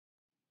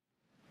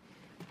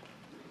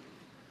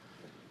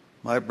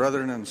My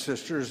brethren and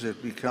sisters,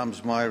 it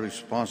becomes my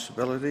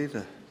responsibility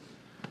to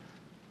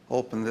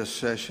open this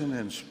session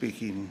in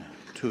speaking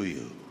to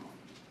you.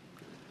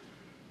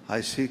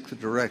 I seek the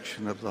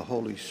direction of the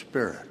Holy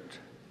Spirit.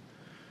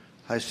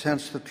 I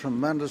sense the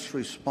tremendous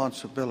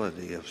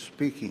responsibility of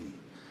speaking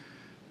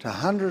to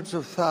hundreds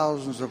of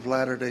thousands of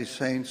Latter-day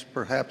Saints,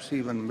 perhaps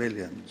even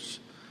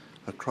millions,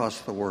 across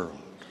the world.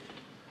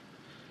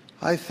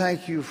 I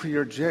thank you for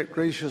your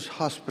gracious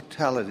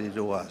hospitality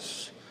to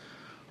us,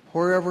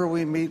 wherever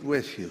we meet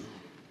with you.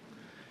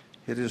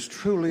 It is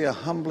truly a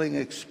humbling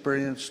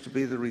experience to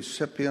be the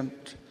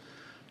recipient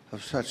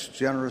of such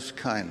generous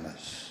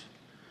kindness.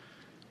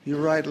 You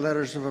write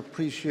letters of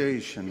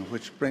appreciation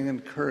which bring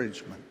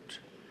encouragement.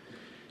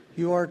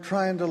 You are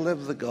trying to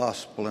live the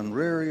gospel and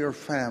rear your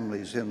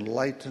families in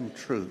light and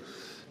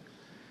truth.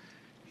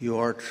 You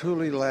are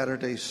truly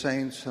Latter-day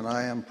Saints, and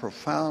I am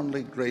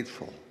profoundly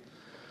grateful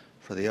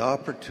for the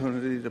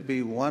opportunity to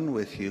be one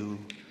with you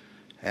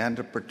and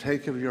to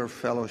partake of your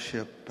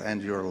fellowship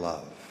and your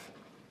love.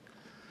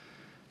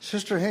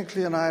 Sister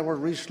Hinckley and I were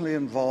recently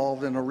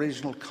involved in a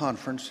regional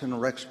conference in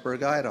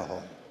Rexburg,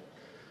 Idaho.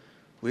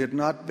 We had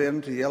not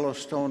been to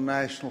Yellowstone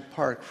National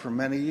Park for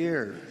many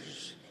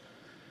years.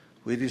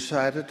 We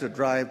decided to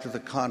drive to the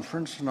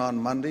conference and on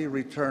Monday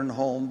return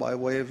home by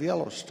way of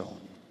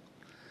Yellowstone.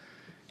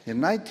 In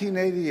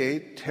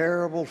 1988,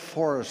 terrible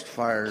forest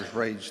fires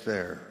raged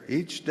there.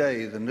 Each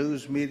day, the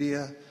news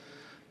media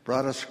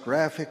brought us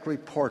graphic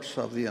reports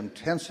of the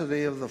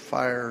intensity of the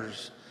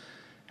fires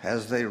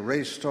as they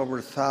raced over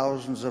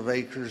thousands of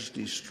acres,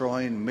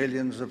 destroying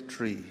millions of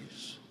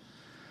trees.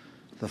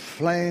 The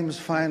flames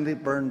finally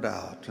burned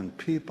out, and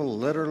people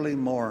literally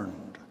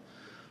mourned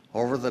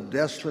over the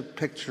desolate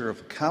picture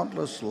of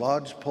countless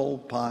lodgepole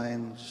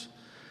pines,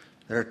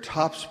 their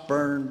tops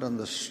burned and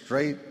the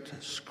straight,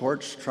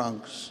 scorched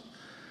trunks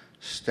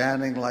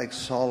standing like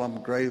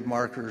solemn grave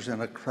markers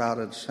in a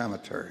crowded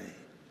cemetery.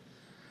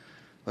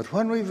 But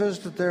when we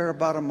visited there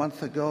about a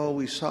month ago,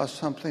 we saw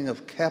something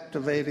of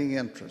captivating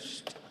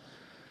interest.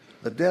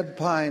 The dead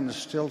pines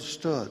still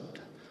stood,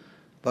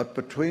 but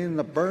between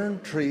the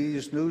burned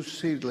trees, new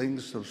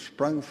seedlings have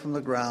sprung from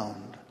the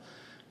ground,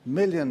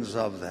 millions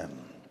of them.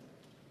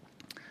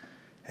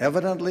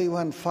 Evidently,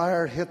 when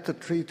fire hit the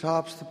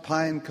treetops, the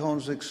pine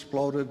cones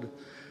exploded,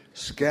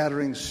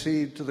 scattering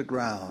seed to the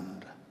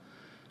ground.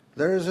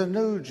 There is a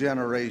new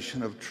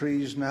generation of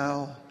trees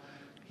now,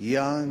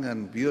 young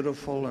and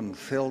beautiful and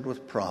filled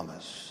with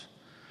promise.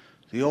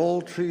 The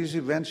old trees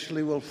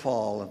eventually will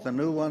fall, and the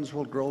new ones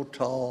will grow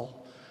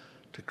tall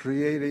to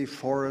create a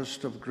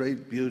forest of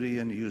great beauty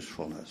and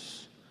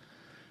usefulness.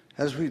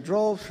 As we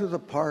drove through the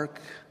park,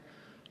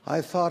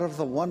 I thought of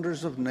the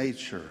wonders of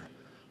nature,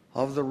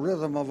 of the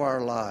rhythm of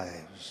our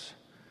lives.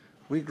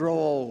 We grow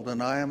old,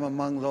 and I am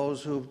among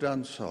those who have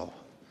done so.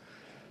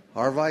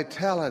 Our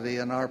vitality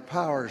and our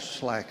powers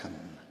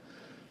slacken.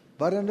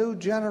 But a new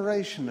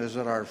generation is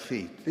at our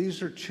feet.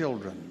 These are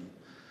children.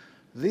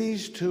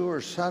 These too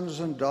are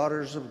sons and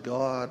daughters of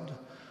God,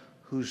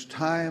 whose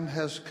time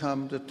has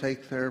come to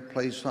take their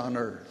place on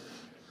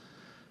earth.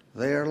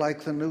 They are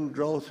like the new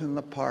growth in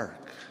the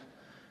park,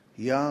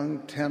 young,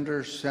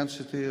 tender,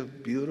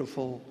 sensitive,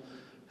 beautiful,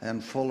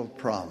 and full of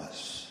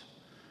promise.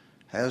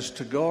 As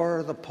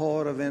Tagore, the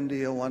poet of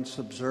India, once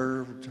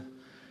observed,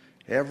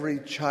 every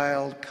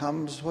child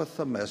comes with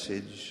the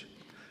message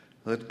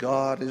that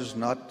God is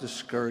not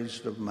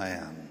discouraged of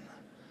man.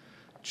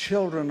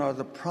 Children are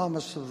the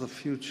promise of the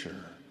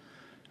future.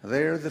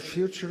 They are the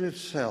future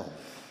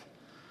itself.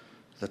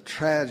 The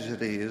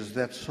tragedy is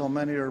that so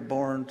many are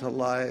born to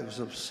lives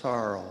of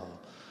sorrow,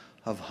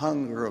 of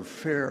hunger, of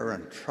fear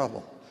and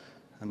trouble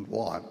and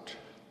want.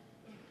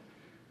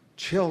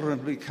 Children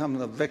become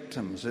the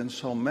victims in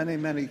so many,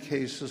 many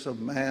cases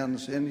of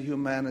man's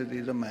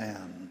inhumanity to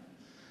man.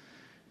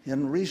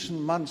 In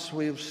recent months,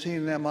 we have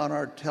seen them on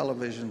our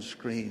television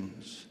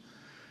screens.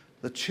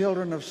 The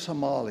children of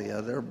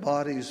Somalia, their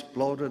bodies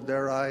bloated,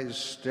 their eyes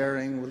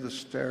staring with the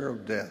stare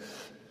of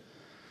death.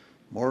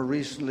 More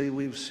recently,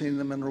 we've seen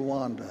them in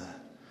Rwanda,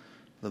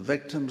 the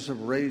victims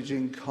of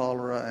raging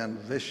cholera and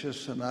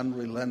vicious and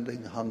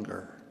unrelenting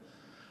hunger.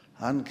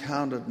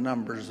 Uncounted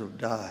numbers have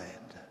died.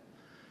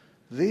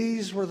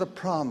 These were the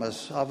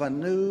promise of a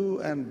new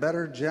and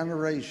better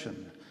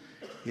generation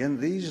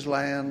in these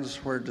lands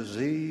where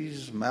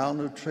disease,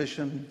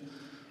 malnutrition,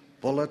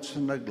 bullets,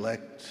 and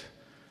neglect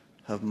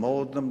have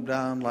mowed them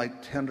down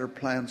like tender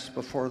plants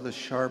before the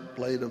sharp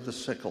blade of the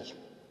sickle.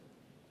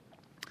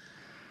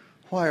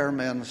 Why are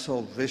men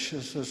so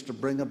vicious as to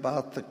bring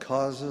about the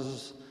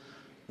causes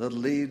that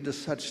lead to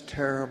such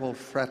terrible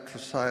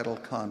fratricidal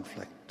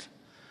conflict?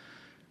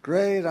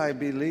 Great, I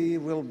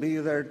believe, will be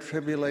their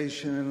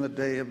tribulation in the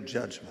day of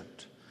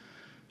judgment,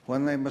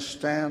 when they must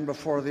stand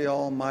before the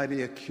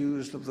Almighty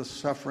accused of the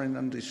suffering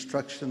and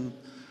destruction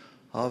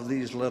of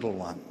these little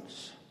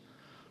ones.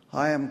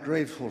 I am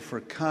grateful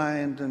for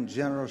kind and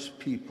generous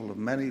people of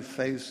many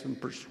faiths and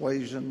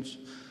persuasions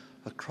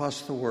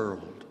across the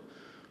world,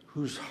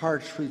 whose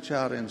hearts reach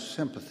out in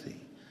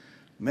sympathy,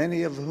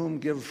 many of whom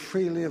give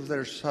freely of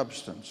their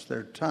substance,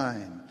 their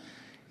time,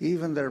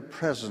 even their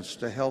presence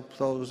to help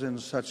those in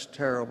such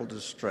terrible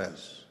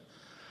distress.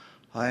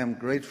 I am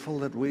grateful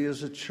that we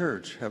as a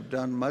church have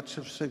done much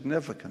of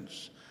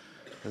significance,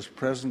 as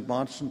President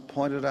Monson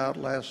pointed out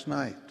last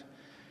night,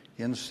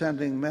 in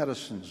sending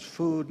medicines,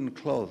 food and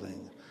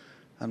clothing,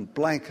 and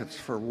blankets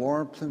for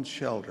warmth and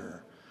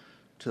shelter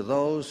to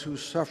those who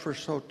suffer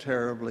so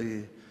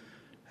terribly,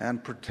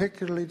 and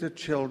particularly to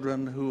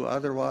children who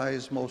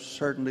otherwise most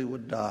certainly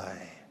would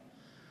die.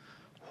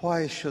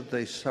 Why should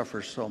they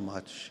suffer so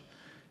much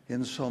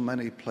in so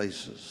many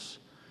places?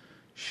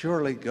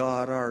 Surely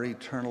God, our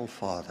eternal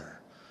Father,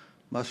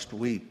 must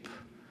weep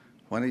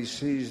when he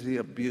sees the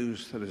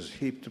abuse that is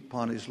heaped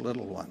upon his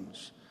little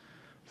ones,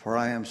 for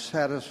I am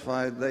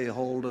satisfied they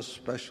hold a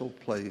special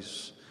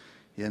place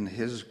in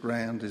his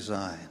grand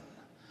design.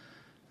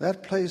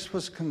 That place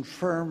was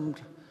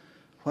confirmed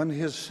when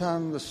his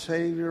Son, the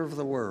Savior of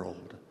the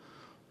world,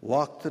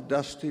 walked the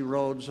dusty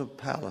roads of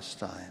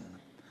Palestine.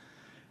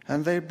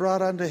 And they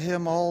brought unto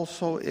him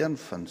also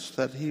infants,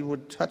 that he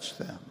would touch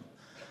them.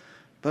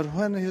 But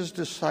when his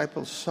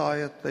disciples saw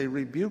it, they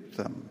rebuked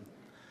them.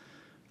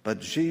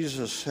 But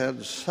Jesus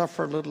said,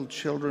 Suffer little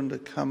children to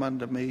come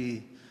unto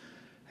me,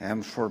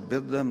 and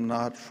forbid them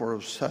not, for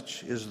of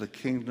such is the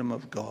kingdom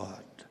of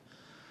God.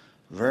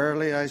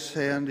 Verily I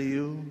say unto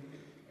you,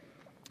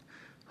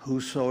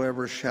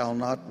 whosoever shall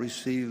not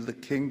receive the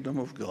kingdom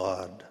of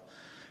God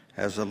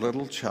as a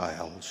little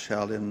child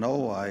shall in no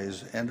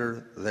wise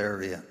enter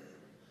therein.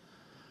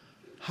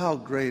 How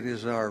great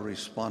is our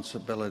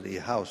responsibility,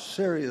 how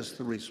serious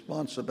the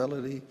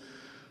responsibility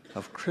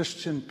of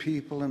Christian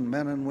people and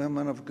men and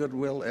women of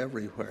goodwill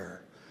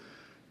everywhere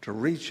to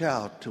reach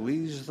out to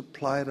ease the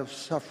plight of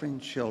suffering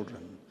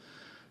children,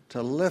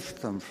 to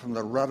lift them from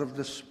the rut of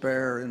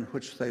despair in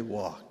which they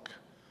walk.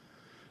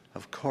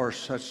 Of course,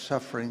 such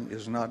suffering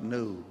is not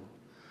new.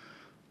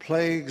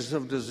 Plagues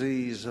of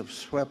disease have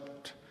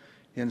swept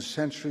in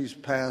centuries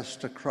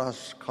past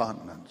across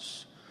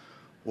continents.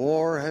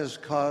 War has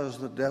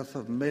caused the death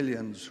of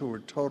millions who were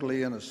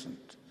totally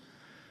innocent.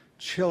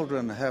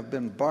 Children have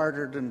been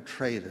bartered and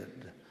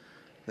traded.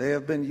 They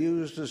have been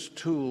used as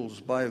tools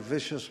by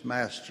vicious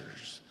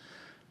masters.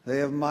 They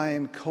have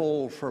mined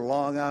coal for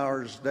long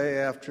hours day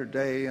after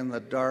day in the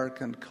dark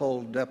and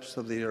cold depths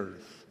of the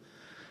earth.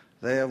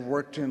 They have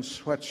worked in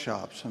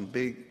sweatshops and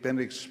been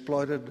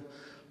exploited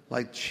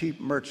like cheap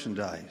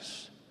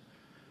merchandise.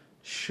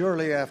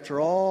 Surely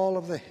after all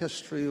of the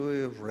history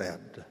we have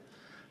read,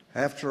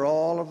 after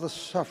all of the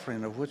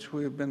suffering of which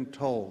we have been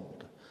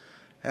told,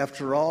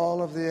 after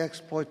all of the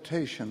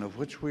exploitation of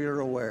which we are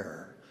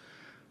aware,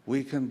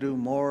 we can do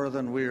more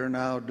than we are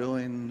now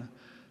doing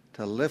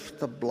to lift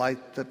the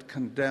blight that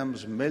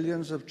condemns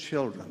millions of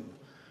children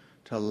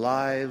to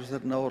lives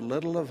that know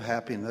little of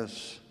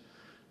happiness,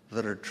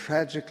 that are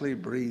tragically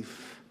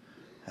brief,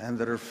 and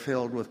that are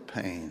filled with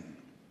pain.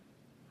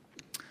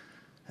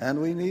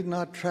 And we need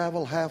not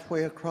travel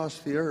halfway across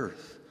the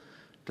earth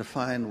to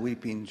find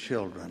weeping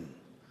children.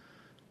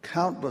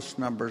 Countless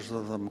numbers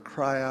of them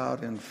cry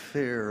out in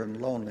fear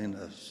and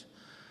loneliness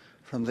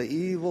from the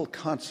evil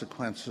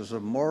consequences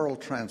of moral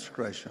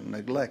transgression,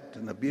 neglect,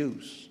 and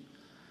abuse.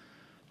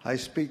 I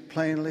speak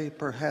plainly,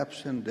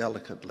 perhaps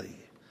indelicately,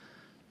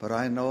 but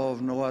I know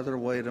of no other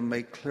way to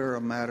make clear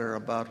a matter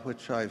about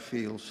which I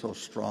feel so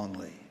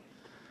strongly.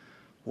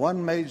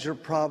 One major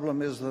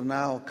problem is the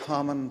now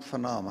common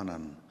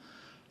phenomenon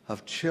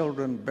of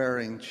children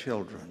bearing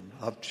children,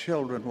 of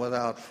children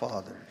without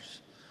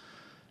fathers.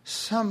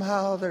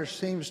 Somehow there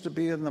seems to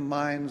be in the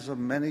minds of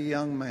many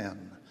young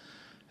men,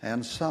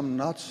 and some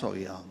not so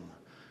young,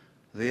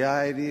 the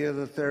idea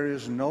that there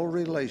is no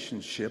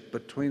relationship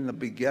between the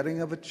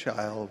begetting of a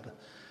child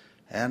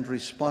and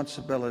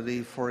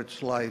responsibility for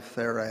its life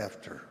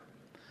thereafter.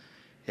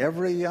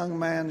 Every young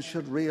man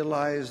should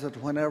realize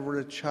that whenever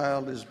a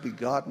child is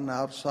begotten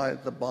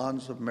outside the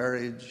bonds of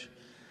marriage,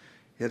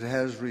 it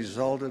has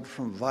resulted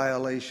from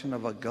violation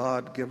of a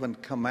God-given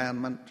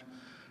commandment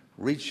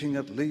reaching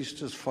at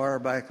least as far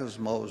back as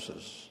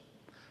Moses.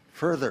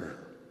 Further,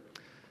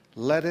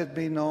 let it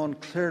be known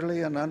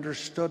clearly and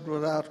understood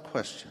without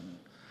question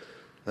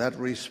that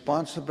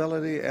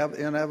responsibility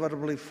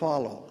inevitably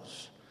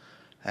follows,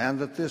 and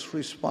that this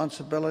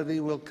responsibility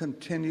will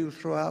continue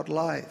throughout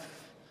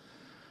life.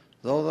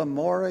 Though the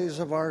mores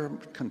of our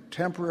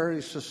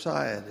contemporary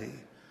society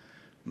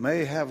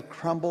may have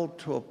crumbled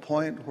to a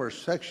point where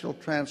sexual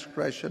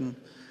transgression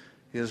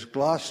is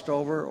glossed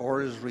over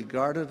or is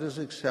regarded as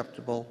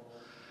acceptable,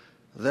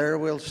 there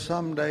will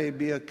someday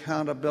be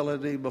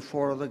accountability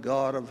before the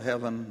God of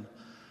heaven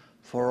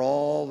for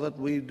all that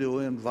we do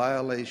in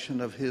violation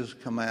of his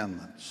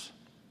commandments.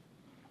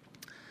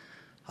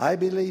 I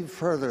believe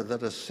further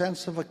that a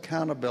sense of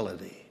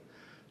accountability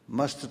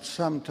must at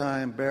some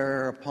time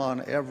bear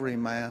upon every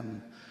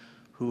man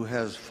who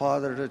has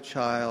fathered a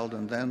child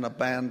and then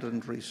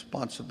abandoned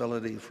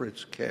responsibility for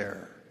its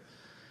care.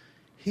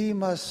 He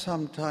must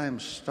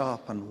sometimes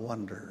stop and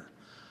wonder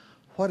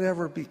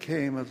whatever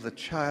became of the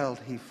child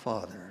he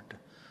fathered,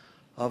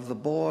 of the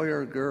boy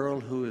or girl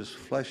who is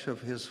flesh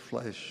of his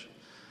flesh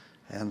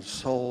and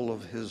soul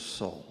of his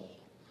soul.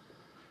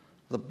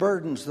 The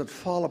burdens that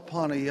fall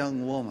upon a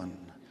young woman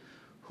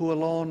who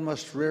alone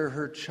must rear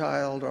her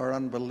child are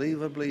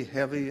unbelievably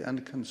heavy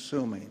and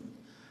consuming.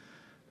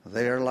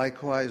 They are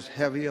likewise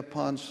heavy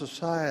upon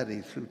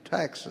society through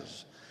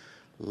taxes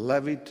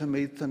levied to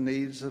meet the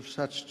needs of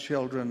such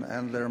children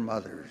and their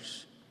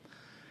mothers.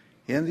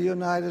 In the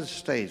United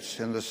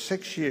States, in the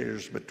 6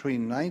 years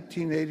between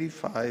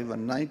 1985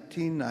 and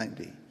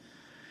 1990,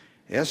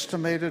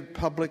 estimated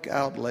public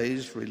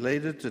outlays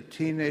related to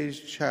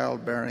teenage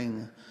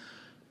childbearing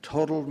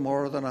totaled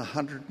more than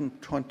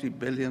 $120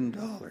 billion.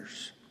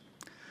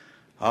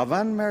 Of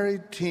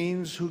unmarried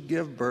teens who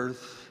give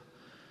birth,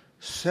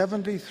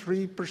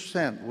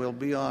 73% will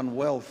be on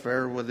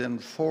welfare within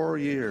 4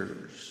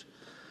 years.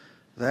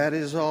 That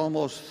is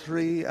almost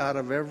 3 out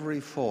of every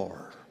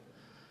 4.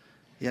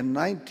 In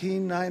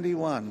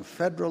 1991,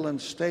 federal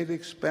and state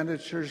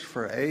expenditures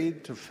for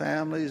aid to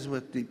families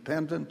with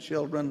dependent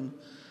children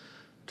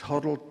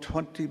totaled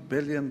 $20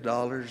 billion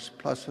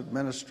plus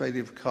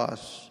administrative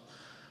costs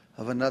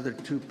of another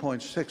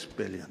 $2.6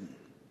 billion.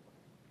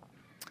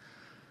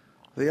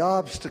 The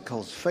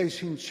obstacles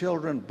facing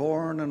children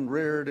born and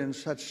reared in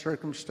such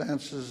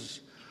circumstances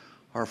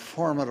are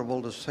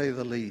formidable, to say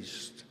the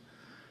least.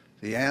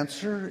 The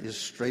answer is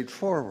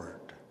straightforward.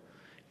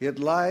 It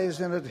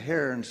lies in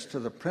adherence to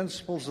the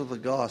principles of the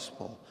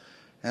gospel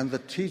and the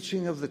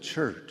teaching of the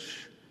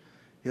church.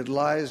 It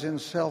lies in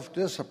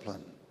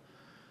self-discipline.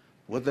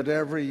 Would that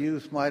every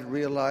youth might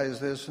realize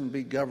this and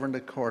be governed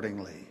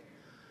accordingly.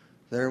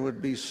 There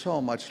would be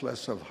so much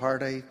less of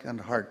heartache and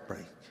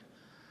heartbreak.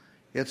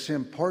 Its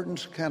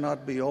importance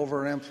cannot be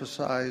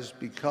overemphasized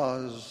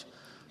because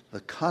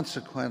the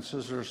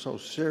consequences are so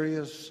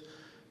serious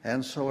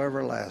and so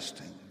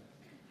everlasting.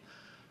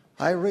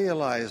 I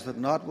realize that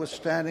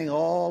notwithstanding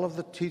all of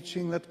the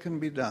teaching that can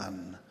be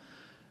done,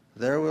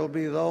 there will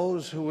be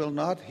those who will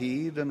not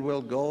heed and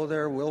will go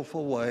their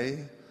willful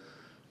way,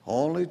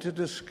 only to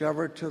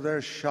discover to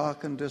their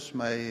shock and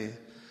dismay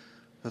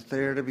that they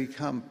are to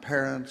become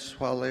parents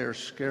while they are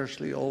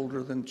scarcely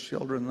older than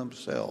children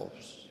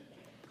themselves.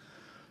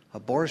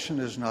 Abortion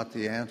is not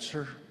the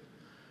answer.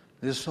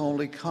 This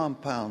only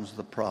compounds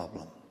the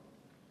problem.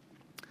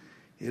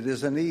 It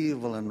is an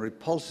evil and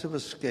repulsive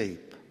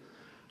escape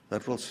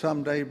that will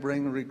someday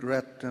bring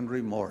regret and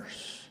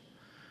remorse.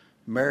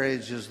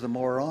 Marriage is the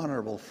more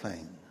honorable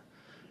thing.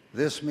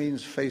 This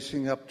means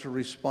facing up to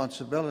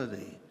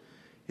responsibility.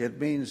 It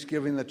means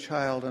giving the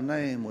child a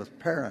name with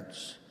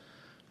parents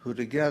who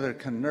together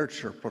can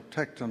nurture,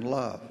 protect, and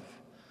love.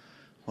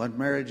 When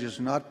marriage is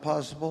not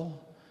possible,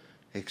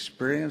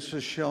 experience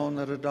has shown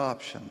that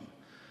adoption,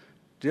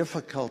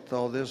 difficult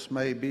though this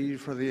may be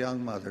for the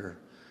young mother,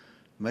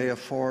 may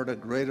afford a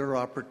greater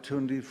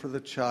opportunity for the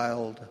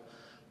child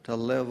to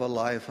live a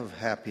life of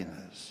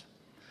happiness.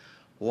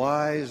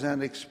 Wise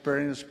and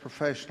experienced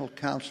professional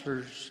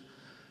counselors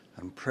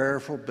and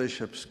prayerful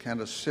bishops can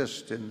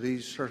assist in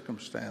these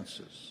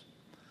circumstances.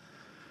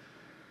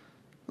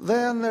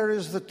 Then there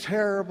is the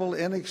terrible,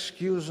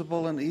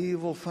 inexcusable, and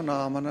evil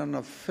phenomenon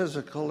of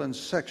physical and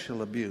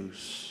sexual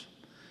abuse.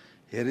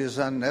 It is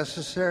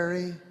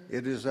unnecessary,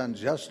 it is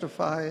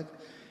unjustified,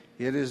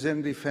 it is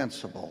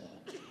indefensible.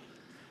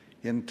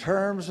 In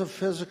terms of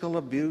physical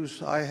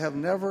abuse, I have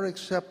never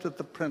accepted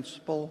the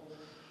principle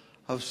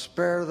of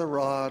spare the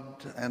rod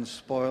and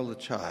spoil the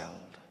child.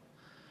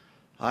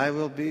 I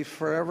will be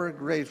forever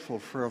grateful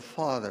for a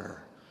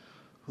father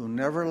who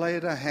never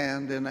laid a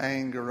hand in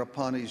anger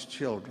upon his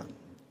children.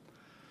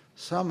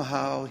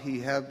 Somehow he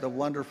had the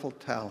wonderful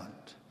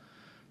talent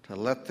to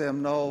let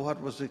them know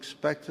what was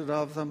expected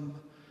of them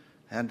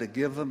and to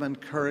give them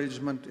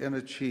encouragement in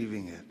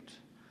achieving it.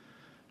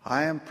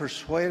 I am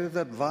persuaded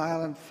that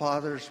violent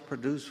fathers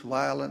produce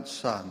violent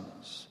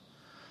sons.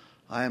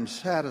 I am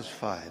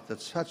satisfied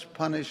that such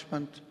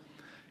punishment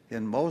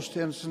in most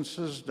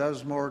instances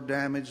does more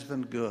damage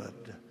than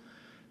good.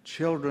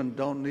 Children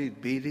don't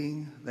need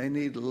beating. They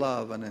need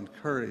love and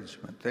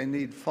encouragement. They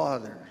need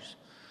fathers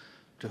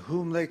to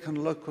whom they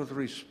can look with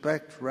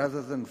respect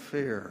rather than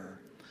fear.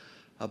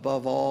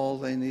 Above all,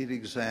 they need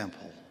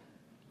example.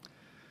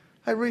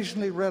 I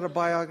recently read a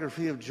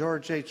biography of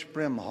George H.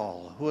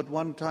 Brimhall, who at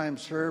one time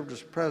served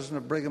as president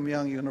of Brigham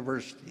Young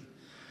University.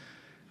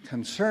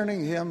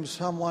 Concerning him,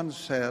 someone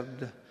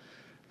said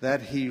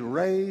that he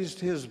raised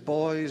his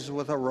boys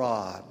with a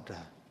rod,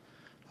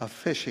 a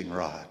fishing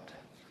rod.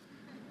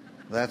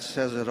 That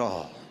says it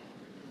all.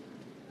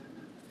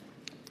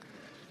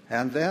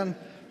 And then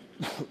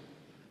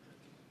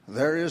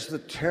there is the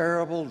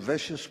terrible,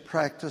 vicious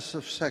practice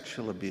of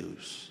sexual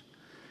abuse.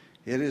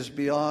 It is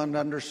beyond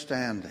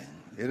understanding.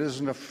 It is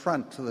an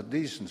affront to the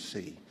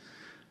decency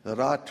that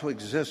ought to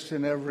exist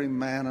in every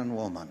man and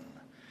woman.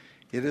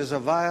 It is a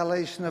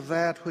violation of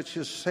that which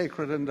is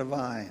sacred and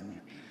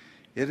divine.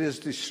 It is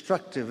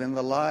destructive in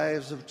the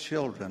lives of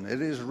children.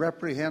 It is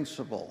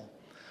reprehensible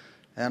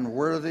and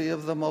worthy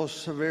of the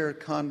most severe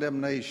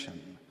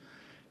condemnation.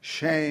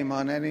 Shame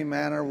on any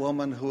man or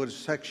woman who would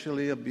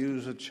sexually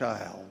abuse a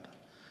child.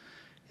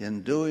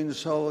 In doing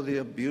so, the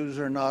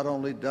abuser not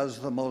only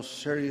does the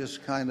most serious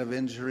kind of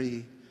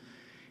injury,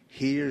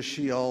 he or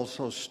she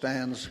also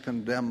stands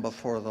condemned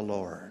before the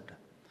Lord.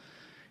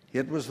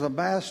 It was the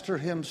Master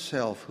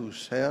himself who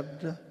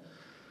said,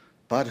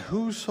 "But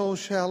whoso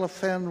shall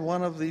offend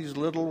one of these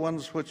little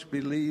ones which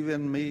believe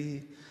in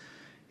me,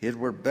 it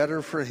were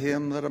better for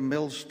him that a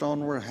millstone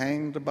were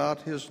hanged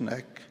about his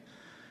neck,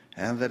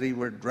 and that he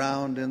were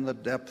drowned in the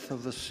depth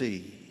of the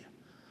sea."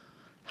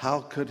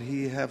 How could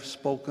he have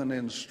spoken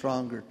in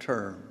stronger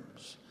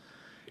terms?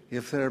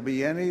 If there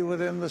be any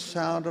within the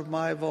sound of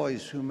my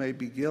voice who may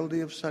be guilty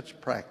of such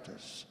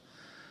practice,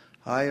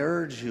 I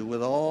urge you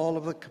with all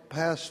of the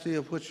capacity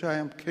of which I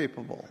am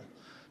capable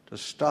to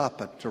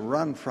stop it, to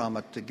run from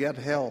it, to get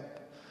help,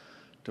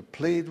 to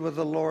plead with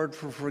the Lord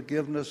for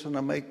forgiveness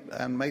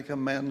and make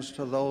amends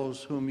to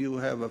those whom you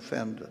have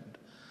offended.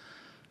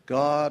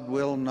 God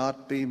will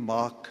not be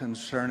mocked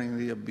concerning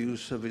the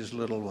abuse of his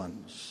little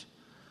ones.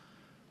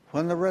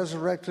 When the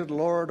resurrected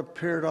Lord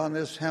appeared on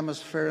this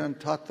hemisphere and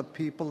taught the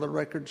people, the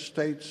record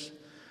states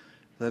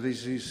that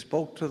as he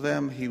spoke to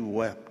them, he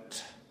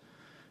wept.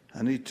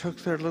 And he took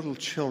their little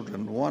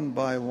children one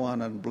by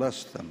one and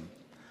blessed them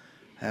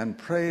and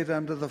prayed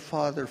unto the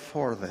Father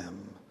for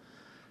them.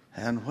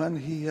 And when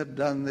he had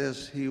done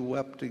this, he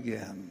wept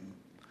again.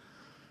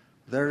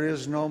 There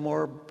is no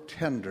more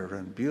tender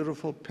and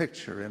beautiful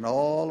picture in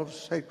all of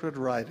sacred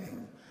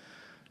writing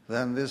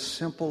than this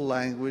simple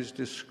language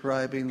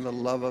describing the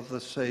love of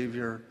the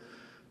Savior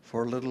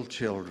for little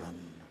children.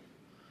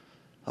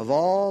 Of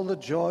all the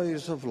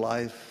joys of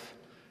life,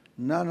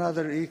 none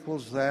other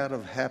equals that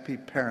of happy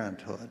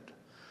parenthood.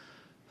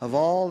 Of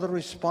all the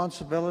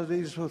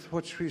responsibilities with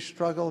which we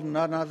struggle,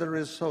 none other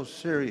is so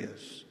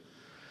serious.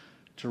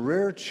 To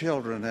rear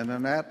children in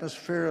an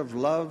atmosphere of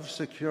love,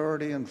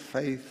 security, and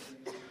faith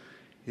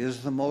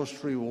is the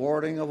most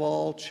rewarding of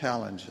all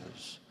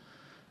challenges.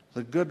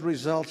 The good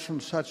results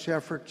from such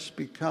efforts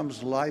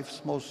becomes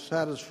life's most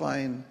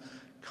satisfying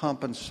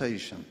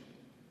compensation.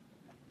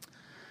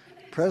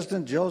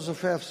 President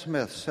Joseph F.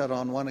 Smith said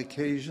on one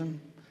occasion,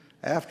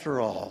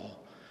 "After all,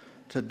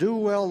 to do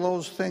well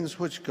those things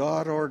which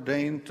God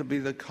ordained to be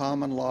the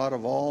common lot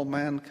of all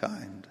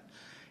mankind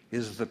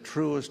is the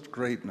truest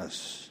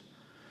greatness.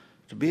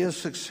 To be a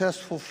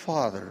successful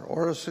father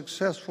or a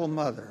successful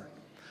mother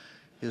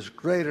is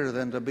greater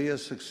than to be a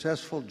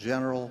successful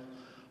general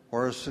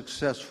or a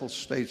successful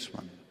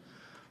statesman.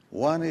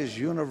 One is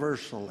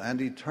universal and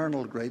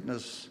eternal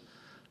greatness,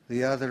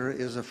 the other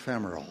is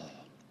ephemeral.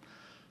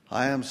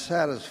 I am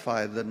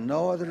satisfied that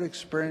no other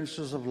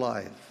experiences of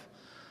life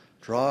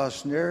draw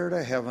us nearer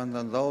to heaven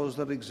than those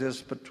that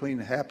exist between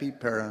happy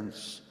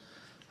parents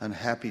and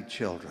happy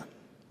children."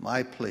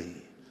 My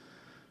plea,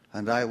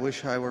 and I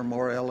wish I were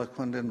more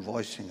eloquent in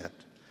voicing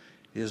it,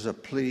 is a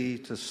plea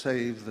to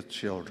save the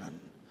children.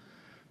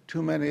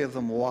 Too many of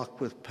them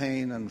walk with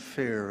pain and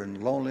fear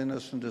and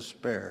loneliness and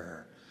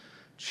despair.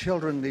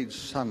 Children need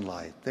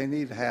sunlight. They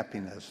need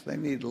happiness. They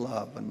need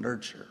love and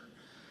nurture.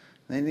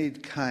 They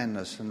need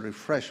kindness and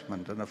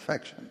refreshment and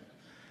affection.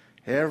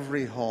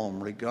 Every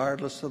home,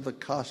 regardless of the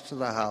cost of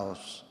the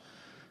house,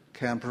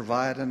 can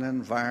provide an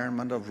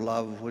environment of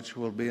love which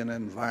will be an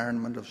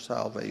environment of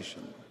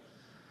salvation.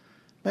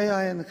 May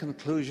I, in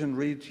conclusion,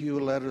 read to you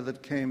a letter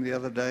that came the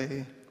other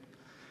day?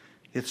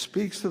 It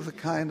speaks of the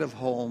kind of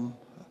home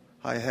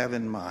I have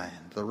in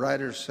mind. The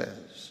writer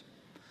says,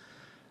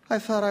 "I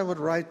thought I would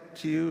write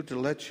to you to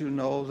let you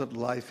know that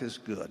life is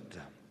good.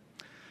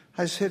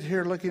 I sit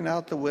here looking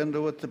out the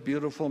window at the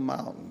beautiful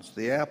mountains.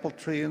 The apple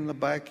tree in the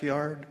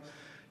backyard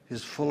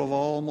is full of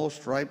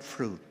almost ripe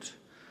fruit.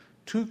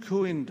 2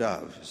 cooing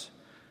doves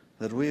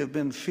that we have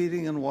been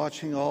feeding and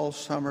watching all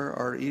summer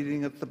are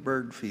eating at the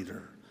bird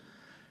feeder,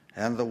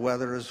 and the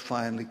weather has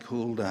finally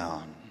cooled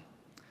down.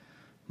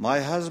 My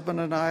husband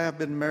and I have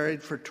been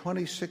married for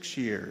 26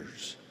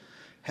 years,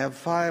 have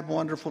 5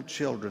 wonderful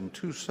children,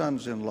 2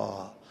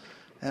 sons-in-law,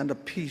 and a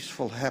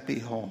peaceful, happy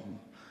home.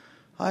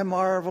 I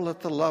marvel at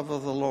the love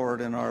of the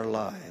Lord in our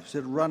lives.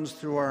 It runs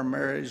through our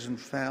marriage and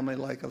family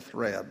like a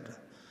thread.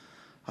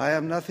 I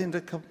have nothing to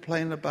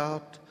complain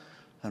about,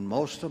 and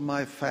most of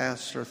my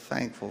fasts are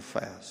thankful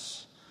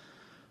fasts.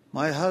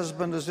 My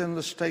husband is in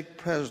the stake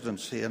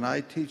presidency, and I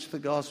teach the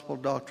gospel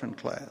doctrine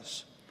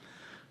class.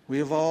 We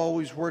have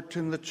always worked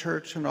in the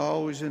church and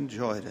always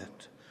enjoyed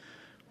it.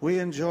 We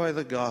enjoy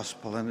the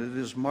gospel, and it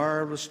is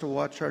marvelous to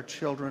watch our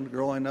children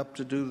growing up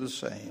to do the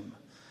same.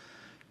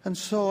 And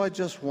so I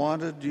just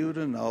wanted you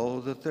to know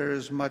that there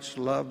is much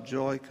love,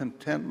 joy,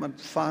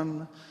 contentment,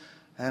 fun,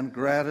 and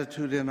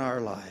gratitude in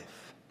our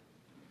life."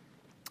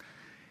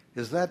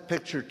 Is that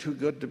picture too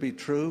good to be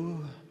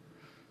true?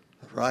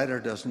 The writer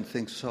doesn't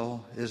think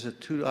so. Is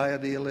it too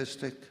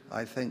idealistic?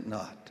 I think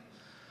not.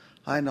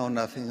 I know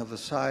nothing of the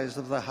size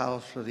of the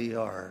house or the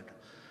yard.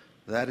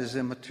 That is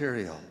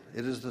immaterial.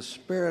 It is the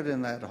spirit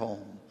in that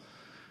home,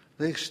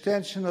 the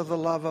extension of the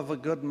love of a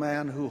good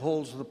man who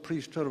holds the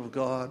priesthood of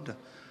God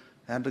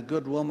and a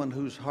good woman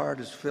whose heart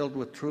is filled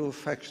with true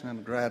affection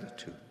and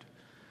gratitude,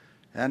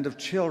 and of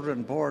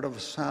children born of a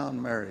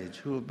sound marriage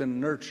who have been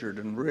nurtured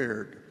and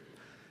reared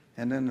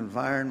in an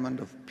environment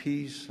of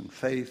peace and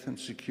faith and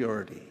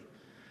security.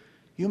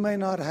 You may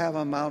not have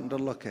a mountain to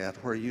look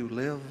at where you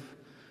live.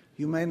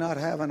 You may not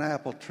have an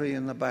apple tree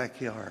in the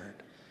backyard.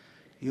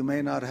 You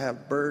may not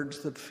have birds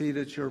that feed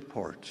at your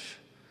porch.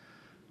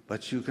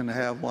 But you can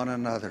have one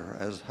another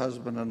as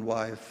husband and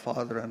wife,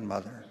 father and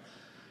mother,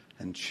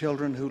 and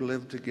children who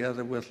live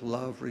together with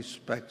love,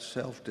 respect,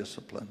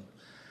 self-discipline,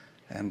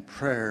 and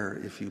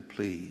prayer, if you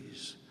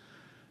please.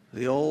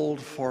 The old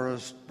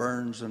forest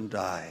burns and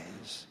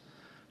dies,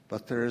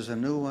 but there is a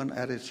new one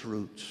at its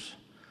roots,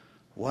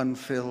 one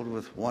filled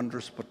with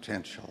wondrous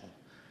potential.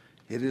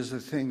 It is a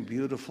thing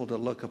beautiful to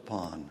look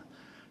upon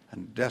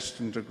and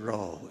destined to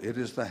grow. It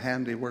is the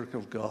handiwork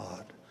of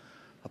God,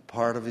 a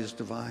part of his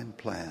divine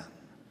plan.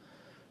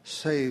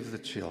 Save the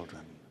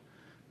children.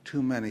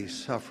 Too many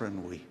suffer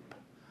and weep.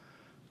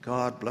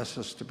 God bless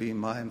us to be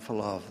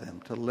mindful of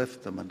them, to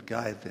lift them and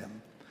guide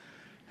them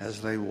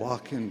as they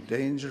walk in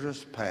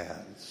dangerous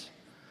paths,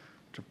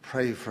 to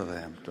pray for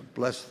them, to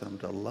bless them,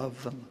 to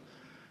love them,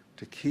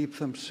 to keep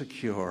them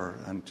secure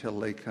until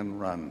they can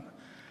run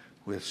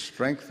with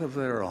strength of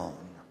their own.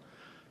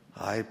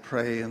 I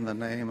pray in the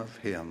name of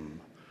him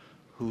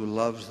who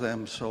loves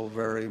them so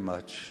very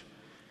much,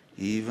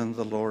 even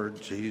the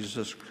Lord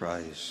Jesus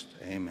Christ.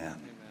 Amen.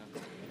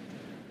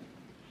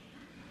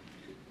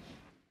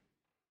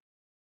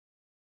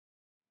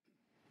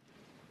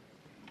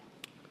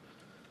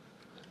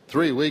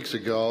 3 weeks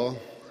ago,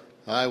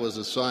 I was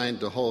assigned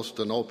to host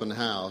an open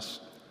house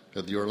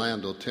at the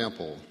Orlando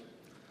Temple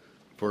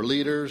for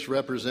leaders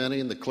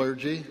representing the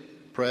clergy,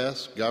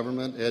 press,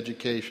 government,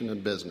 education,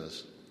 and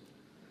business.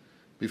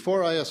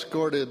 Before I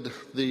escorted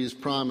these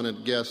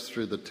prominent guests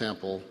through the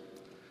temple,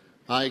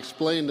 I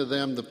explained to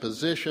them the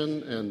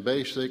position and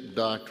basic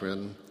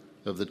doctrine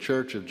of the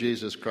Church of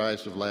Jesus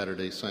Christ of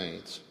Latter-day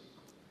Saints.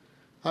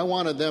 I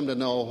wanted them to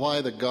know why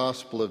the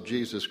gospel of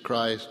Jesus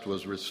Christ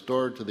was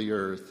restored to the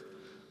earth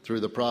through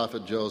the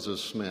prophet Joseph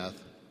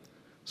Smith,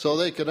 so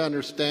they could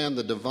understand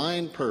the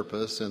divine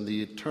purpose and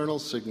the eternal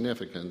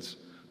significance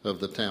of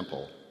the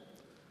temple.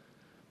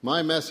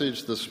 My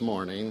message this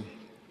morning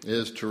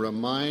is to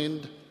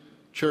remind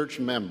church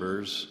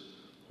members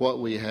what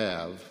we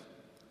have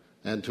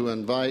and to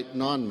invite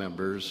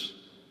non-members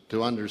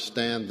to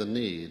understand the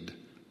need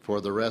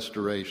for the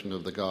restoration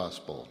of the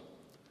gospel.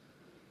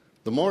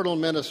 The mortal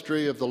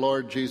ministry of the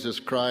Lord Jesus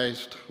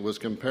Christ was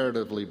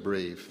comparatively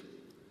brief.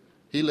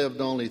 He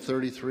lived only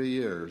 33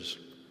 years,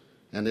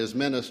 and his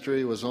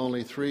ministry was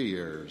only 3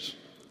 years.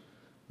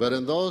 But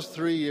in those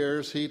 3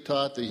 years, he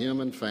taught the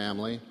human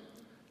family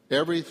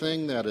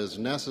everything that is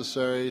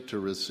necessary to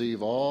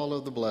receive all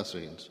of the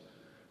blessings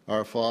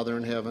our Father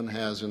in heaven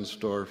has in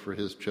store for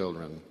his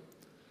children.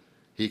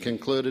 He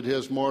concluded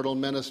his mortal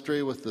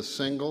ministry with the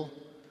single,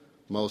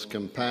 most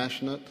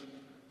compassionate,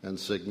 and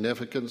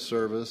significant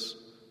service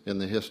in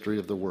the history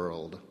of the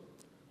world,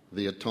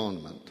 the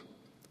atonement.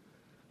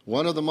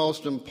 One of the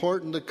most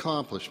important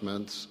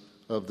accomplishments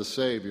of the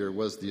Savior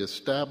was the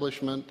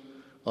establishment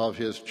of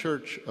his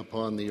church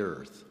upon the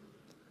earth.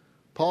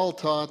 Paul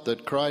taught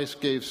that Christ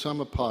gave some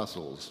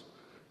apostles,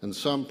 and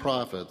some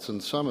prophets,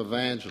 and some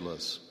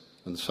evangelists,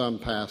 and some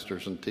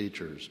pastors and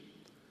teachers,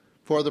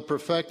 for the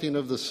perfecting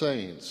of the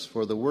saints,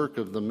 for the work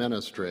of the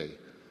ministry,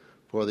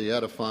 for the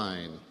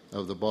edifying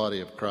of the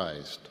body of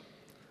Christ.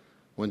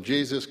 When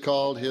Jesus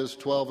called his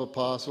 12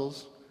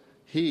 apostles,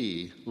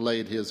 he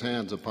laid his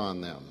hands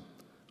upon them,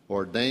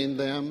 ordained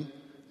them,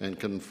 and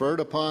conferred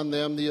upon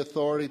them the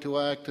authority to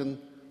act and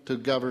to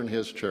govern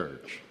his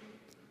church.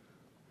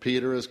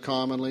 Peter is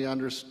commonly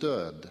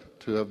understood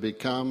to have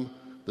become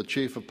the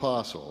chief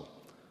apostle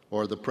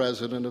or the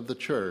president of the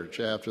church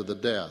after the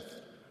death,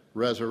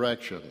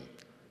 resurrection,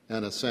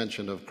 and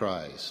ascension of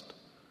Christ.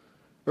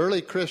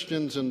 Early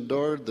Christians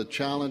endured the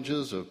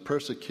challenges of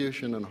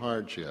persecution and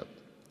hardship.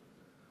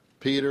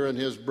 Peter and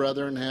his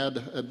brethren had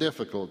a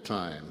difficult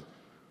time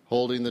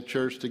holding the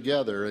church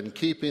together and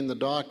keeping the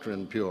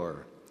doctrine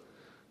pure.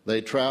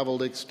 They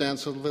traveled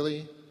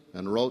extensively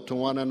and wrote to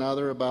one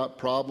another about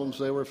problems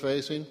they were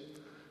facing,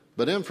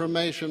 but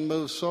information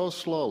moved so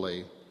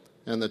slowly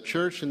and the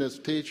church and its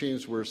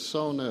teachings were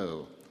so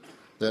new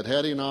that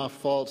heading off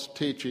false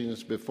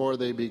teachings before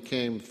they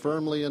became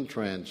firmly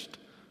entrenched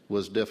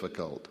was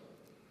difficult.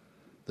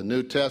 The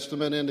New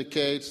Testament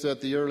indicates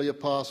that the early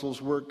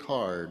apostles worked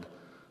hard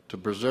to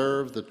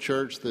preserve the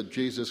church that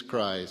Jesus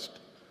Christ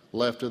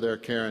left to their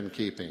care and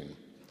keeping.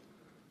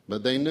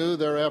 But they knew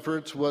their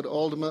efforts would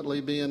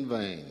ultimately be in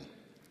vain.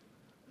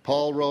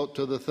 Paul wrote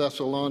to the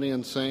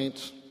Thessalonian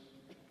saints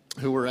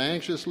who were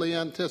anxiously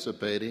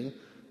anticipating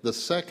the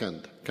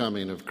second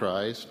coming of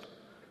Christ,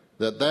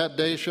 that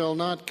day shall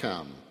not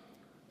come,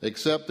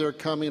 except their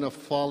coming of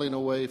falling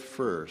away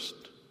first.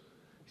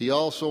 He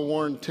also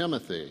warned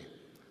Timothy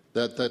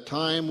that the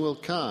time will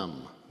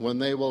come when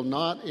they will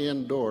not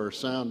endure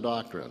sound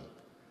doctrine,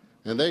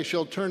 and they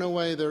shall turn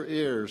away their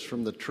ears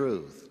from the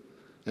truth,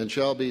 and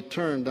shall be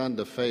turned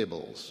unto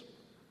fables.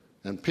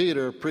 And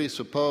Peter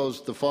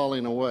presupposed the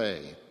falling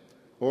away,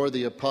 or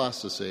the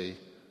apostasy,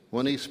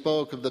 when he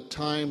spoke of the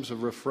times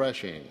of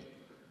refreshing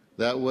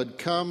that would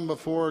come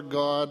before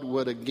God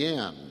would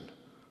again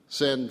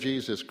send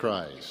Jesus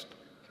Christ.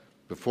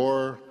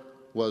 Before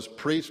was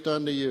preached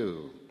unto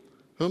you,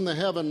 whom the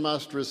heaven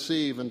must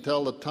receive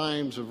until the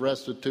times of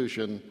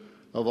restitution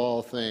of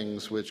all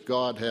things which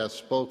God hath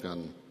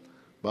spoken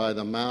by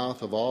the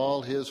mouth of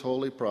all his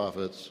holy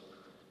prophets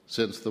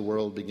since the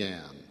world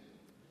began.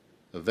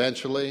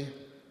 Eventually,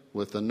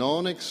 with the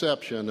known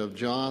exception of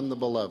John the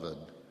Beloved,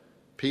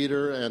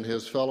 Peter and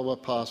his fellow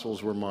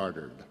apostles were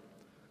martyred.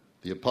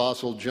 The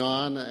apostle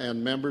John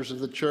and members of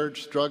the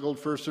church struggled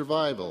for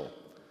survival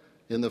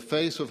in the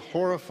face of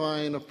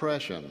horrifying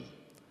oppression.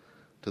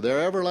 To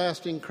their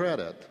everlasting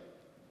credit,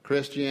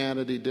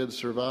 Christianity did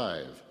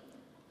survive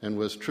and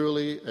was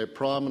truly a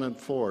prominent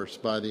force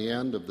by the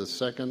end of the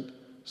 2nd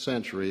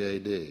century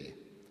A.D.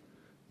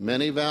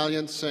 Many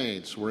valiant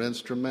saints were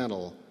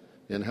instrumental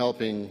in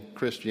helping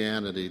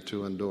Christianity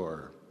to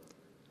endure.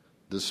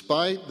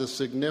 Despite the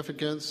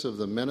significance of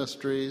the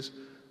ministries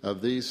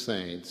of these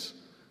saints,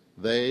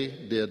 they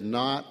did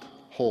not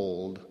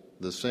hold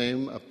the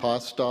same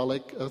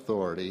apostolic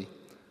authority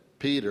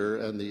Peter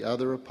and the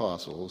other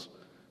apostles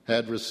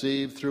had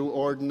received through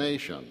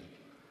ordination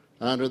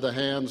under the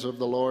hands of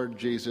the Lord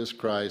Jesus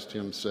Christ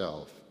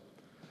himself.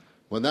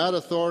 When that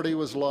authority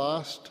was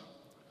lost,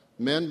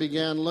 men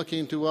began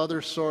looking to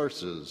other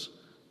sources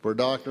for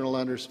doctrinal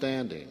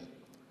understanding.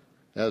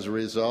 As a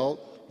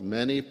result,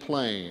 many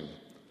plain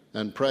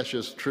and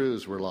precious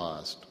truths were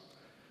lost.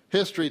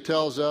 History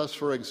tells us,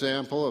 for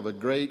example, of a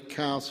great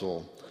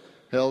council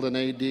held in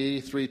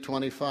A.D.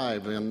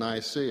 325 in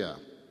Nicaea.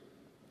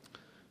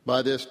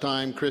 By this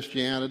time,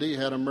 Christianity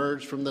had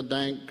emerged from the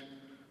dank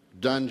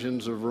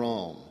dungeons of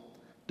Rome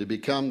to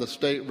become the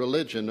state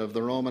religion of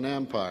the Roman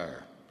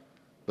Empire.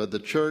 But the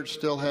church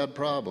still had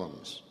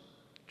problems,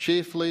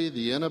 chiefly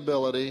the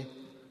inability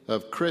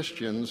of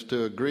Christians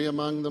to agree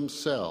among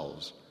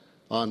themselves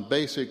on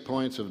basic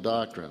points of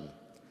doctrine.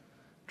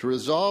 To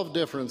resolve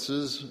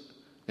differences,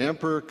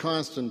 Emperor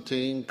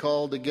Constantine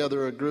called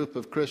together a group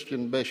of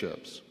Christian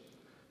bishops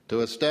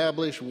to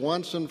establish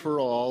once and for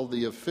all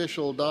the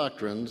official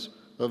doctrines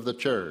of the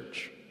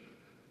church.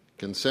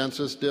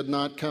 Consensus did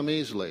not come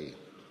easily.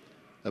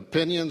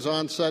 Opinions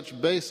on such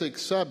basic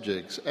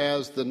subjects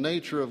as the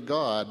nature of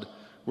God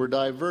were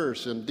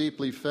diverse and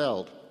deeply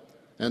felt,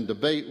 and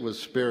debate was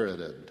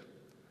spirited.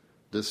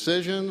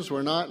 Decisions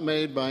were not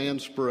made by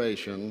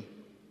inspiration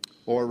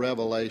or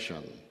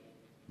revelation,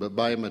 but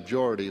by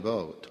majority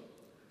vote.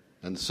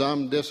 And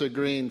some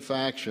disagreeing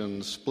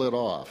factions split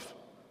off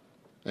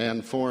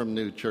and formed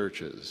new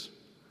churches.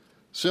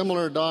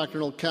 Similar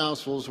doctrinal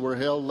councils were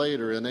held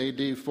later in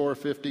A.D.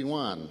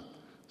 451,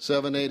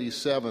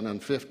 787, and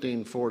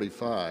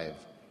 1545,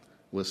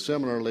 with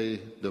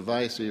similarly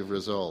divisive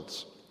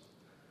results.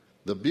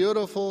 The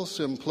beautiful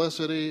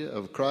simplicity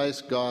of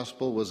Christ's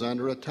gospel was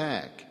under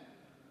attack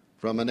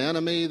from an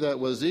enemy that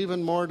was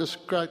even more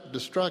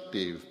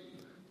destructive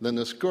than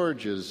the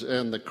scourges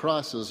and the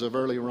crosses of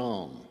early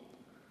Rome.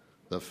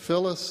 The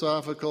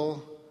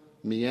philosophical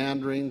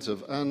meanderings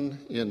of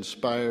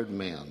uninspired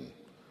men.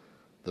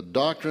 The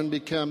doctrine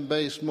became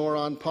based more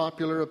on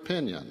popular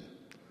opinion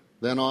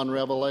than on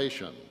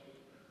revelation.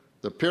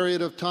 The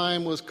period of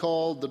time was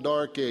called the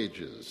Dark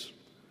Ages.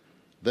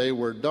 They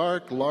were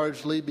dark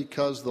largely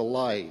because the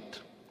light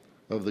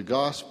of the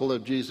gospel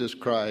of Jesus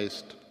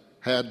Christ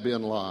had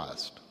been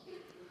lost.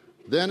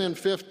 Then in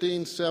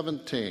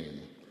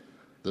 1517,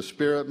 the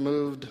Spirit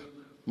moved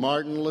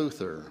Martin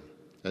Luther,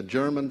 a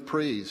German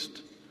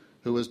priest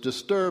who was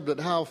disturbed at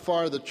how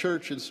far the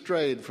church had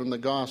strayed from the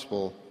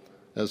gospel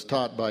as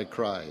taught by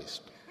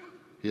Christ.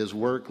 His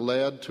work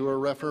led to a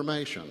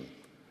Reformation,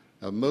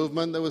 a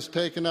movement that was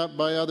taken up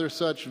by other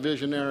such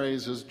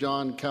visionaries as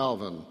John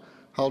Calvin,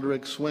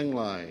 Huldrych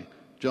Zwingli,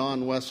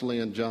 John Wesley,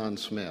 and John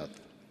Smith.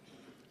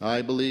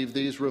 I believe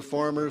these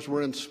reformers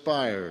were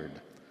inspired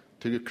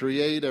to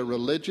create a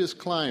religious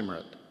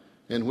climate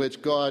in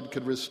which God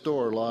could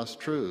restore lost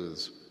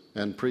truths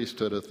and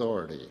priesthood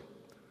authority.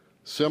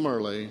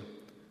 Similarly,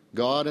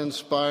 God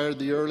inspired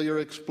the earlier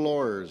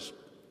explorers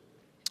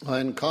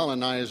and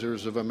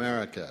colonizers of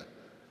America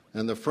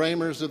and the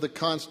framers of the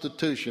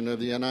Constitution of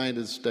the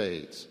United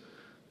States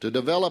to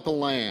develop a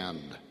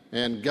land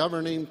and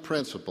governing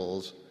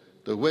principles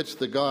to which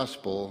the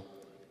gospel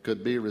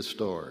could be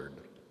restored.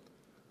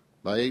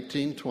 By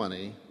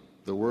 1820,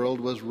 the world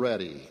was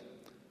ready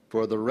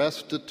for the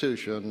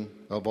restitution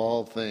of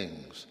all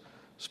things,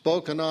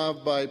 spoken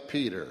of by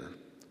Peter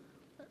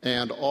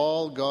and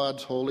all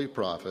God's holy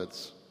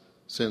prophets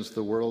since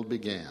the world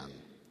began.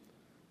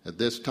 At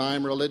this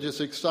time, religious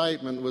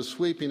excitement was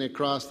sweeping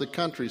across the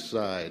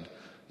countryside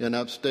in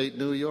upstate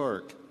New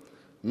York.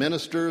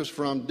 Ministers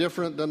from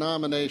different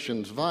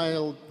denominations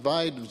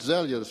vied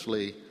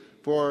zealously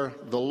for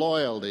the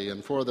loyalty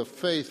and for the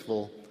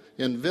faithful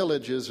in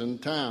villages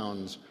and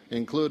towns,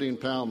 including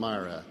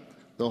Palmyra,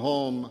 the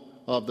home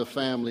of the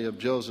family of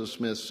Joseph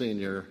Smith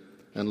Sr.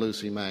 and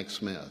Lucy Mack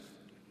Smith.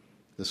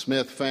 The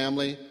Smith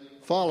family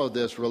followed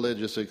this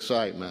religious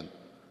excitement,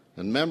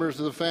 and members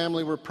of the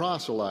family were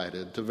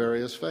proselyted to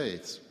various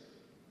faiths.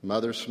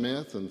 Mother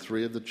Smith and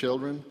 3 of the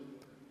children,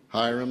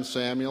 Hiram,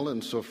 Samuel,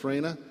 and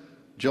Sophrina,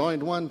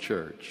 joined one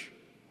church,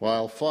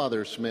 while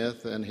Father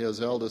Smith and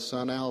his eldest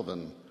son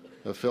Alvin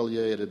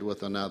affiliated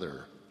with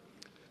another.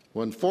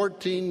 When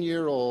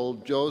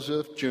 14-year-old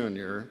Joseph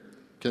Jr.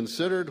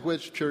 considered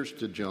which church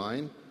to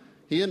join,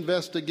 he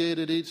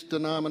investigated each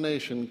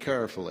denomination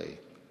carefully,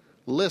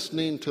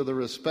 listening to the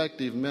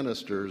respective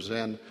ministers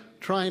and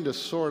trying to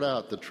sort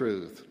out the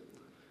truth.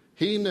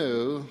 He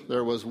knew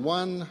there was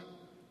one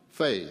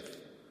faith,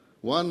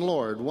 one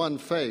Lord, one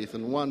faith,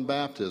 and one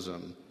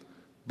baptism,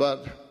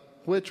 but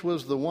which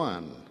was the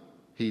one,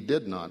 he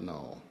did not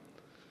know.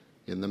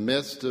 In the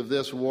midst of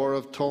this war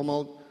of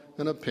tumult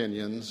and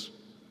opinions,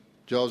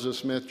 Joseph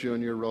Smith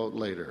Jr. wrote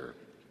later,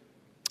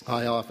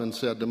 "I often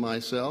said to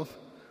myself,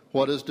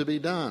 what is to be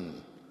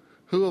done?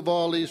 Who of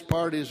all these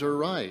parties are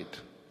right,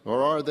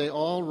 or are they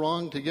all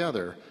wrong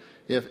together?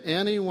 If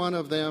any one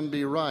of them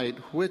be right,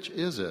 which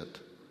is it,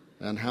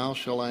 and how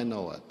shall I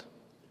know it?"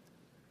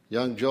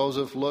 Young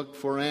Joseph looked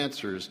for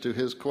answers to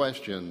his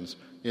questions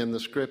in the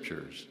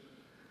Scriptures.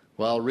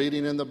 While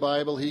reading in the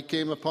Bible, he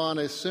came upon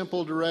a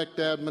simple, direct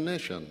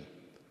admonition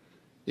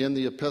in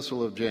the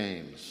Epistle of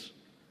James.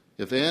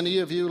 "If any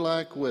of you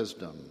lack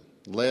wisdom,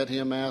 let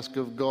him ask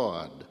of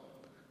God,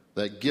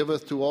 that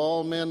giveth to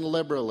all men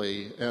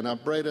liberally, and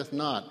upbraideth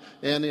not,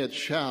 and it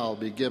shall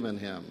be given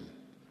him."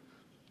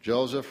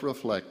 Joseph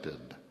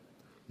reflected,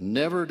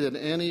 never did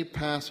any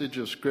passage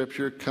of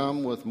Scripture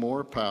come with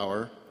more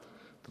power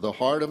to the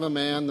heart of a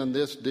man than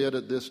this did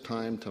at this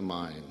time to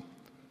mine.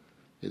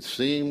 It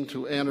seemed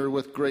to enter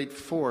with great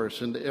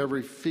force into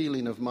every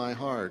feeling of my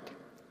heart.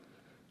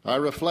 I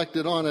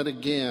reflected on it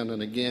again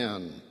and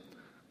again,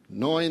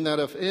 knowing that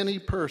if any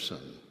person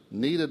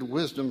needed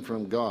wisdom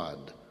from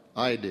God,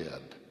 I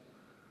did.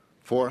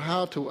 For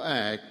how to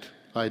act,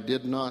 I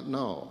did not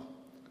know.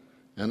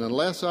 And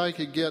unless I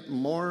could get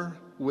more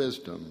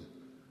wisdom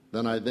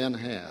than I then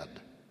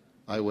had,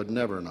 I would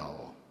never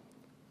know.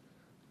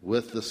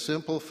 With the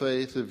simple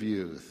faith of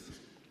youth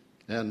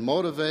and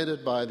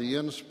motivated by the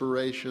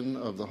inspiration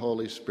of the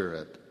Holy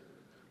Spirit,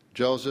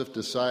 Joseph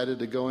decided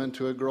to go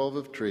into a grove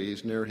of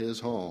trees near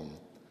his home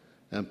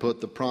and put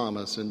the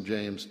promise in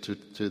James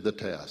to the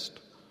test.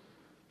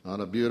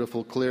 On a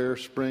beautiful, clear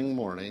spring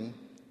morning,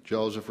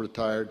 Joseph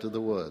retired to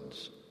the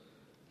woods.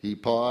 He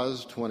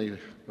paused when he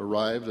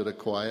arrived at a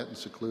quiet and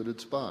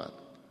secluded spot.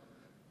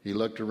 He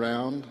looked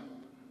around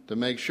to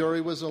make sure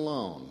he was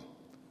alone.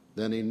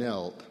 Then he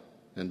knelt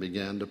and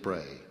began to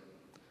pray.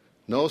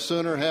 No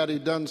sooner had he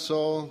done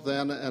so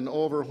than an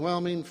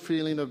overwhelming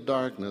feeling of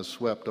darkness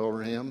swept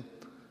over him,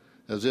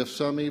 as if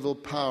some evil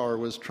power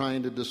was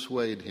trying to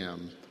dissuade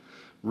him.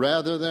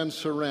 Rather than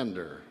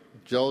surrender,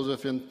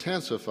 Joseph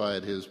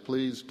intensified his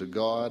pleas to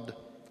God,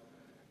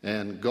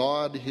 and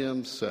God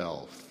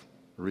himself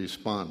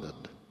responded.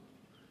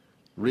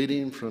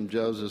 Reading from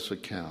Joseph's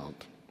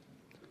account,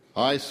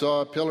 "I saw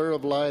a pillar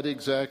of light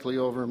exactly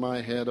over my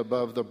head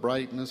above the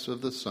brightness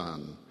of the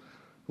sun,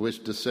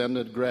 which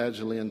descended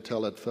gradually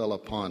until it fell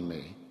upon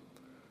me.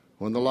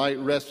 When the light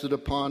rested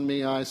upon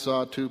me, I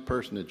saw 2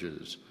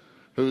 personages,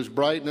 whose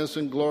brightness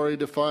and glory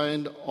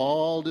defied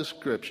all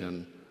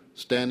description,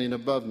 standing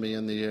above me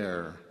in the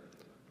air.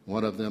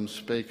 One of them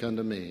spake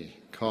unto me,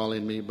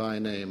 calling me by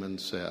name,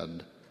 and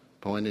said,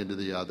 pointing to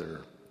the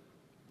other,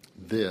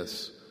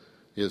 This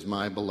is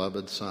my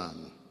beloved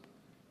Son.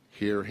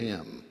 Hear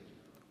him.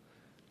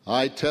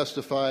 I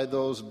testify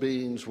those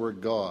beings were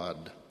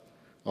God,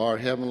 our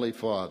Heavenly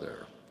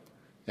Father,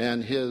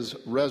 and his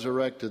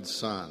resurrected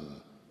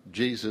Son,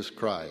 Jesus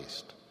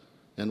Christ,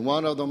 and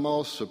one of the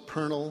most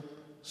supernal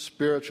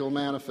spiritual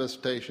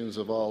manifestations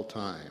of all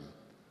time.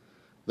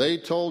 They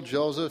told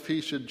Joseph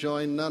he should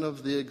join none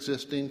of the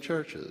existing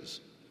churches.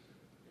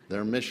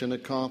 Their mission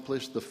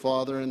accomplished, the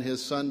Father and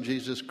his Son,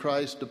 Jesus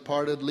Christ,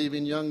 departed,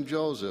 leaving young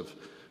Joseph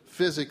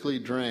physically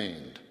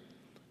drained,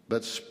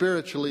 but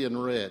spiritually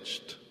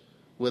enriched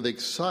with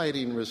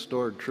exciting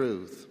restored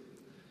truth.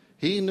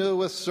 He knew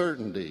with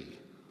certainty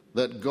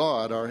that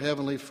God, our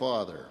Heavenly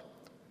Father,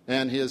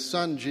 and his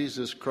Son,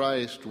 Jesus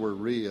Christ, were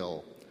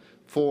real,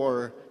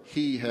 for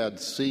he had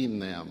seen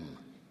them.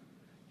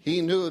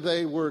 He knew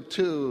they were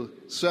 2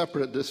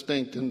 separate,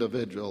 distinct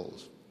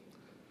individuals.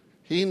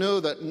 He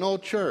knew that no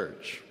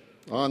church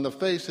on the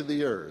face of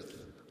the earth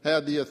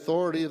had the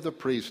authority of the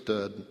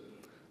priesthood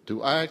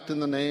to act in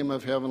the name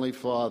of Heavenly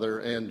Father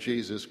and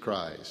Jesus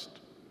Christ.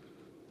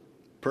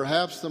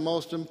 Perhaps the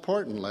most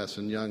important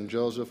lesson young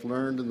Joseph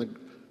learned in the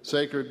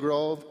sacred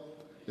grove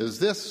is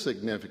this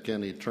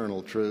significant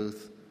eternal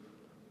truth: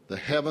 the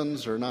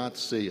heavens are not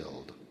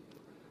sealed.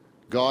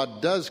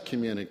 God does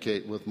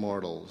communicate with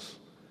mortals.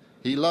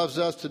 He loves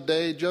us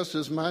today just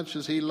as much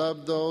as he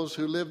loved those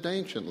who lived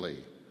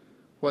anciently.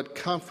 What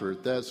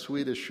comfort that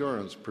sweet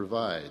assurance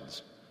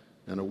provides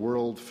in a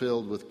world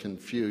filled with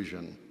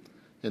confusion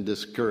and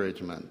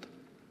discouragement.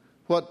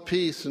 What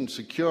peace and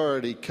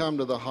security come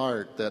to the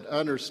heart that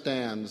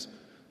understands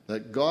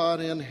that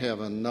God in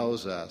heaven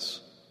knows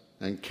us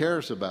and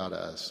cares about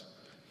us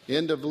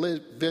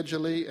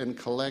individually and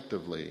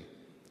collectively,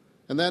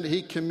 and that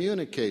he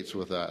communicates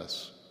with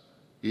us,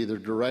 either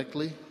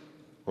directly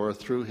or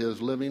through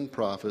his living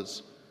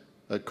prophets,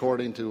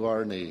 according to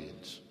our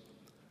needs.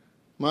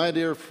 My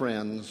dear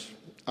friends,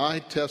 I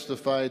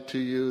testify to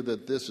you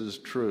that this is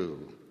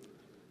true,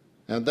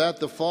 and that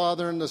the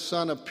Father and the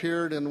Son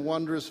appeared in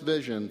wondrous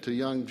vision to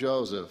young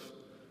Joseph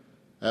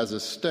as a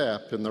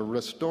step in the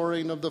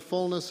restoring of the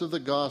fullness of the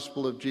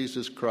gospel of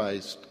Jesus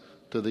Christ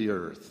to the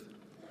earth.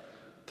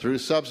 Through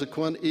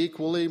subsequent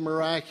equally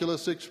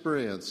miraculous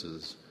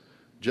experiences,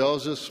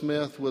 Joseph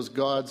Smith was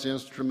God's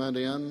instrument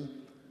in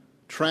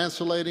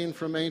translating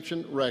from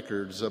ancient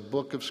records a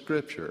book of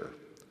Scripture,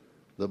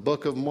 the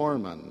Book of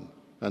Mormon,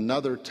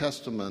 another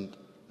testament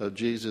of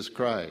Jesus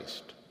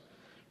Christ,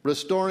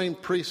 restoring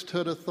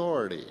priesthood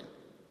authority,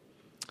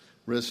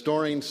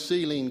 restoring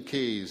sealing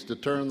keys to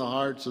turn the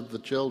hearts of the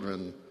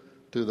children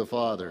to the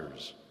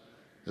fathers,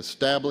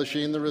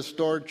 establishing the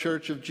restored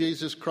Church of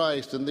Jesus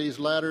Christ in these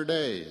latter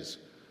days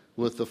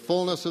with the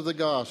fullness of the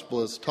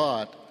gospel as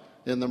taught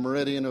in the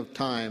meridian of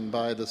time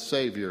by the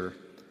Savior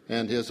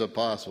and his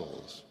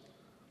apostles,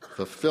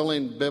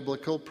 fulfilling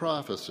biblical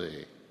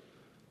prophecy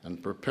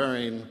and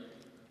preparing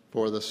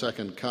for the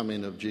second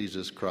coming of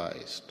Jesus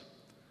Christ.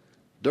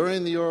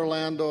 During the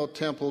Orlando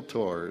temple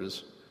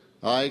tours,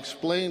 I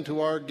explained to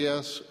our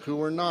guests who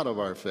were not of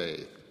our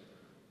faith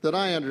that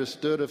I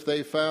understood if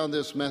they found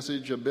this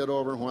message a bit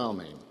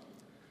overwhelming.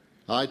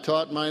 I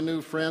taught my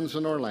new friends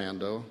in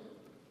Orlando,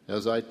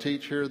 as I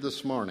teach here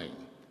this morning,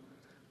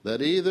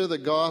 that either the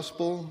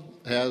gospel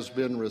has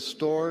been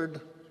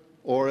restored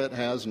or it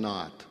has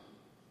not.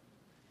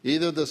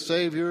 Either the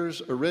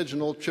Savior's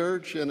original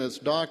church and its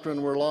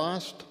doctrine were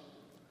lost,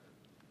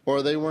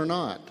 or they were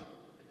not.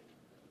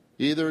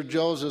 Either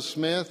Joseph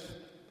Smith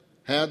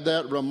had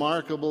that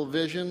remarkable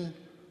vision,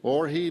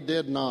 or he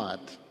did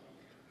not.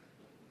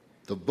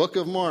 The Book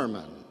of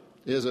Mormon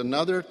is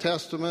another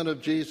testament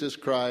of Jesus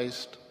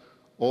Christ,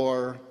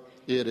 or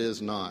it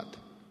is not.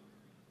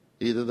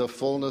 Either the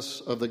fullness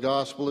of the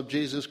gospel of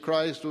Jesus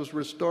Christ was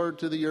restored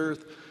to the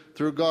earth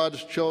through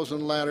God's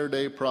chosen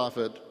latter-day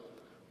prophet,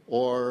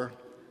 or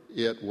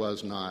it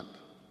was not.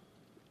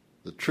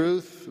 The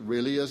truth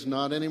really is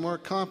not any more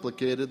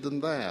complicated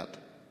than that.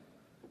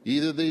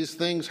 Either these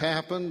things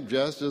happened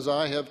just as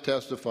I have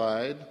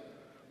testified,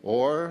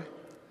 or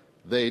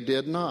they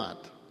did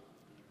not.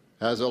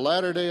 As a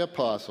latter-day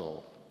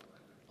apostle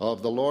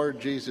of the Lord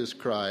Jesus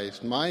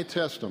Christ, my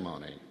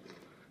testimony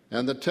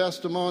and the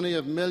testimony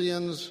of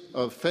millions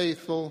of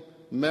faithful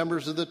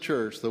members of the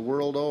church the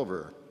world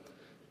over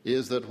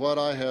is that what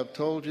I have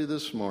told you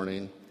this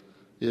morning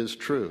is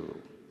true.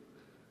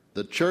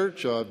 The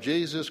Church of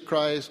Jesus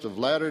Christ of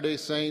Latter-day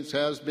Saints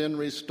has been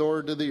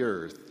restored to the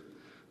earth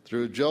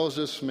through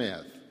Joseph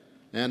Smith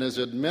and is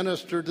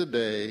administered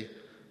today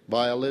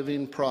by a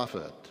living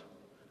prophet.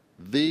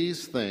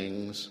 These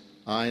things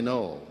I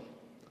know.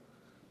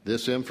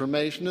 This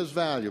information is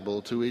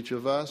valuable to each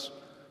of us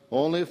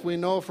only if we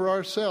know for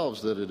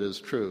ourselves that it is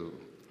true.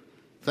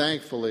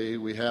 Thankfully,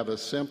 we have a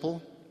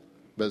simple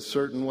but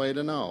certain way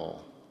to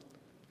know.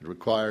 It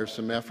requires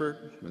some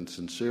effort and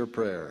sincere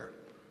prayer,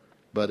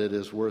 but it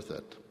is worth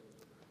it.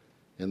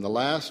 In the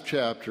last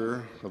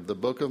chapter of the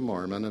Book of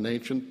Mormon, an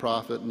ancient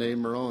prophet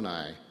named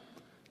Moroni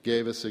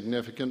gave a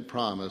significant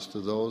promise to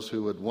those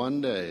who would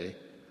one day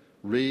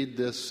read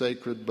this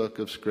sacred book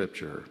of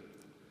Scripture.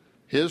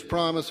 His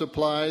promise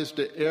applies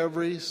to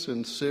every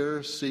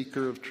sincere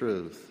seeker of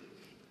truth.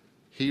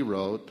 He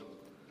wrote,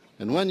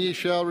 "And when ye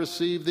shall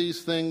receive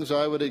these things,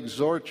 I would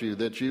exhort you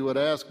that you would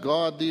ask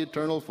God the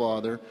eternal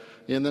Father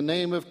in the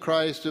name of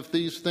Christ if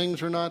these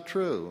things are not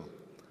true.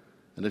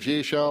 And if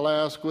ye shall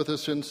ask with a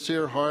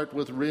sincere heart,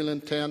 with real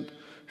intent,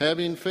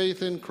 having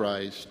faith in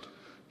Christ,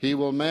 he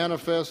will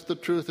manifest the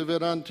truth of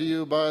it unto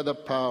you by the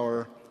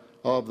power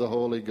of the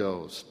Holy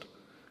Ghost.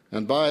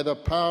 And by the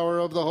power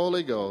of the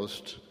Holy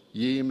Ghost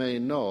ye may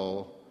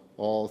know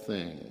all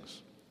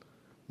things."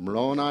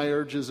 Moroni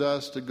urges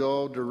us to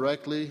go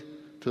directly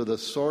to the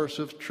source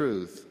of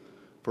truth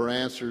for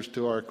answers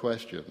to our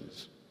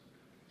questions.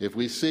 If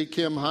we seek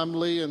him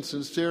humbly and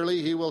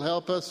sincerely, he will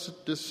help us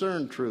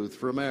discern truth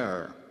from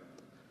error.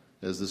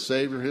 As the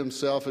Savior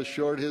himself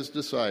assured his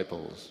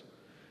disciples,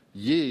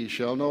 "Ye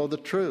shall know the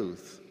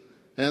truth,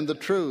 and the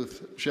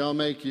truth shall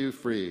make you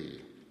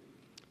free."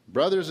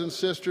 Brothers and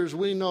sisters,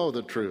 we know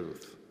the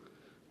truth.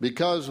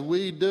 Because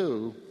we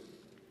do,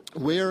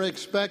 we are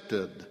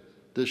expected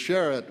to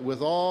share it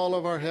with all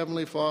of our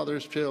Heavenly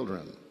Father's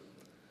children.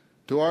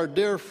 To our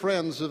dear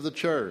friends of the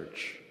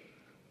church,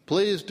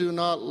 please do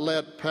not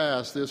let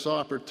pass this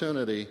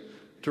opportunity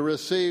to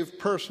receive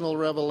personal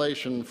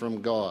revelation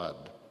from God.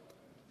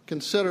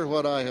 Consider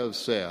what I have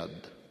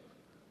said.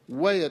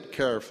 Weigh it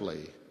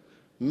carefully.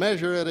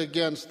 Measure it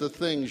against the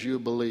things you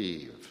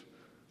believe.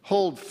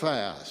 Hold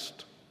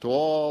fast to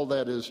all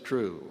that is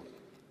true.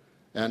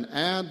 And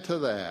add to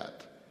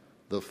that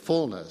the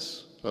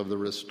fullness of the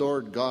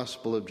restored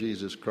gospel of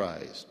Jesus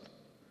Christ.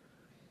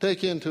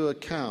 Take into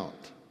account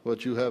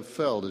what you have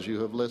felt as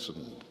you have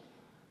listened.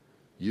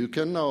 You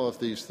can know if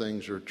these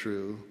things are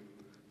true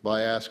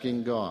by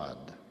asking God.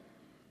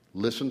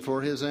 Listen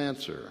for his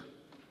answer.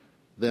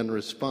 Then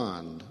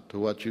respond to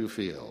what you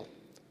feel.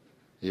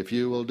 If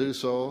you will do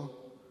so,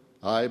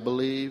 I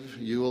believe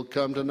you will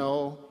come to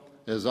know,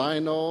 as I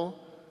know,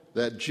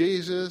 that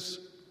Jesus,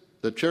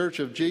 the Church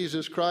of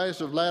Jesus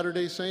Christ of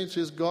Latter-day Saints,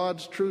 is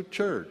God's true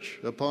church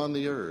upon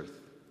the earth.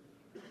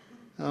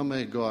 Now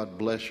may God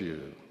bless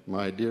you,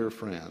 my dear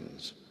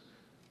friends,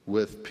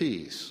 with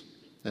peace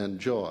and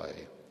joy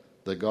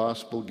the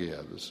gospel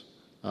gives.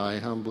 I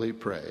humbly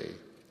pray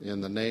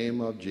in the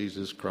name of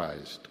Jesus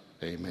Christ.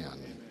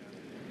 Amen.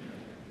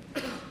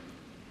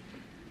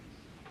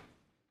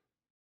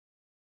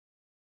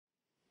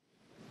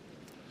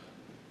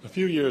 A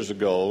few years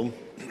ago,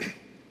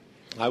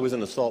 I was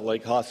in a Salt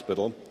Lake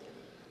hospital.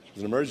 It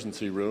was an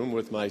emergency room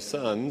with my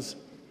sons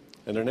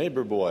and their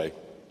neighbor boy.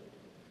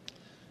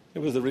 It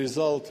was the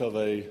result of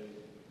a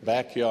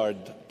backyard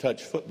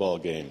touch football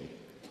game.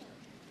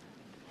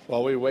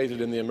 While we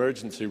waited in the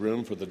emergency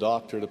room for the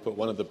doctor to put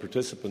one of the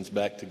participants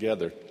back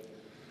together,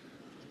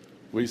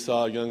 we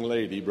saw a young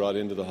lady brought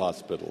into the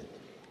hospital.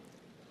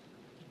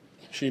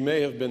 She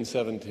may have been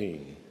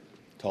 17,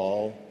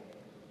 tall,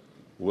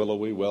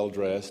 willowy,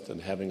 well-dressed, and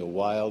having a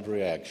wild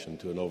reaction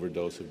to an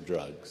overdose of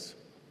drugs.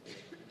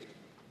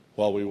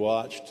 While we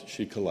watched,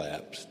 she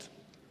collapsed,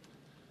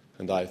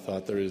 and I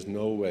thought, there is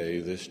no way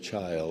this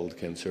child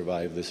can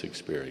survive this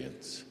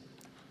experience.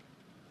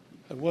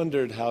 I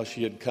wondered how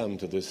she had come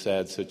to this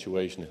sad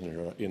situation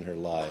in her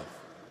life.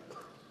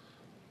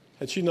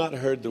 Had she not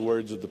heard the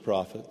words of the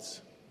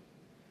prophets?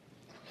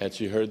 Had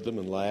she heard them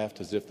and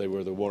laughed as if they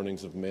were the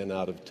warnings of men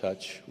out of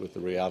touch with the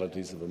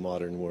realities of a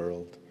modern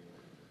world?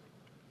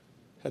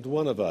 Had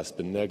one of us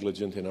been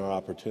negligent in our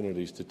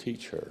opportunities to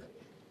teach her?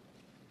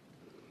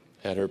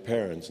 Had her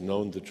parents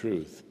known the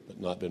truth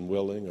but not been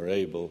willing or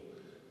able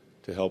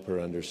to help her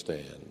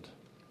understand?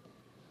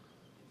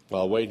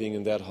 While waiting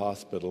in that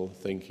hospital,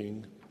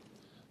 thinking,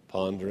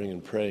 pondering,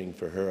 and praying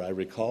for her, I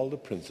recalled a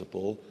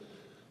principle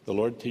the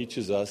Lord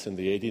teaches us in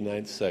the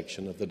 89th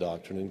section of the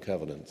Doctrine and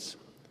Covenants.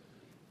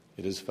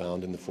 It is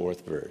found in the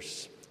 4th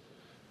verse.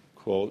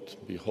 Quote,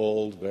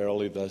 "Behold,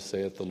 verily thus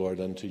saith the Lord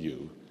unto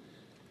you,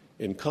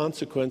 in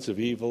consequence of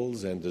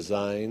evils and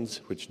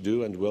designs which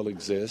do and will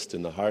exist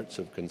in the hearts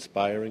of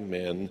conspiring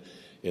men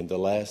in the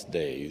last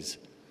days,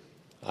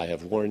 I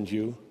have warned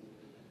you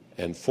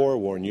and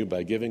forewarn you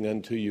by giving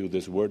unto you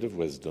this word of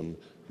wisdom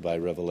by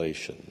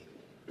revelation."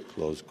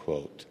 Close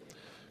quote.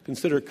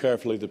 Consider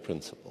carefully the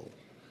principle.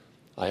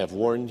 I have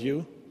warned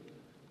you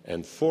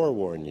and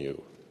forewarn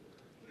you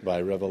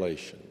by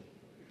revelation.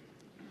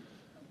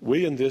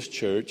 We in this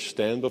church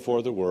stand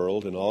before the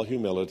world in all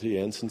humility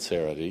and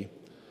sincerity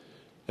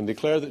and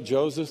declare that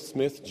Joseph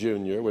Smith,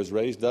 Jr. was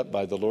raised up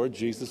by the Lord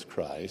Jesus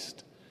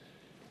Christ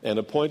and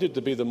appointed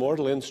to be the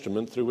mortal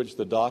instrument through which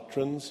the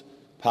doctrines,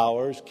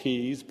 powers,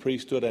 keys,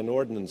 priesthood, and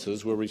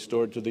ordinances were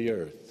restored to the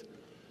earth.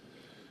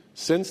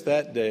 Since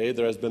that day,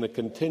 there has been a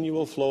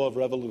continual flow of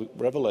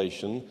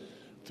revelation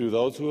through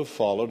those who have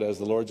followed as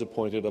the Lord's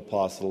appointed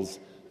apostles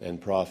and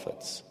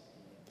prophets.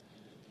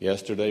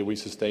 Yesterday, we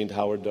sustained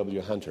Howard W.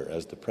 Hunter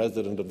as the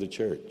president of the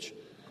church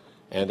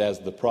and as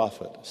the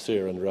prophet,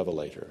 seer, and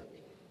revelator.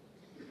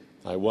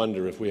 I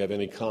wonder if we have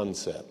any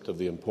concept of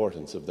the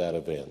importance of that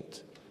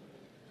event.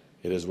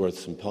 It is worth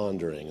some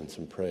pondering and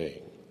some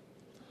praying.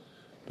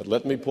 But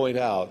let me point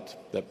out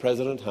that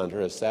President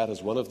Hunter has sat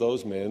as one of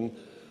those men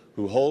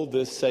who hold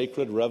this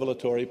sacred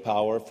revelatory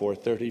power for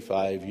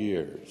 35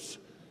 years.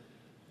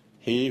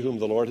 He whom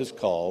the Lord has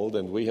called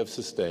and we have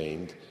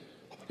sustained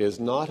is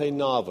not a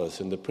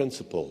novice in the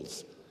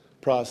principles,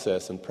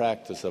 process, and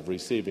practice of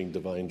receiving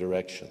divine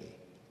direction.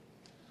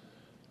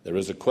 There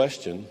is a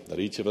question that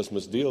each of us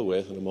must deal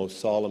with in a most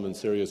solemn and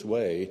serious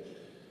way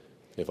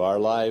if our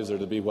lives are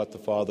to be what the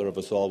Father of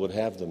us all would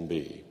have them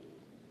be.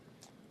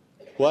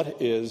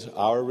 What is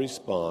our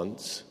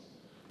response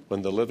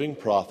when the living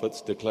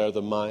prophets declare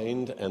the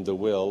mind and the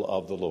will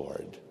of the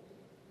Lord?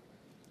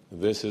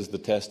 This is the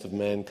test of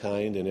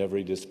mankind in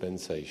every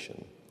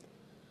dispensation.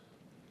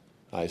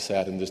 I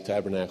sat in this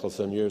tabernacle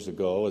some years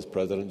ago as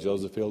President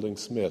Joseph Fielding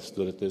Smith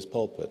stood at this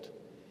pulpit.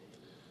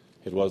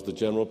 It was the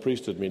General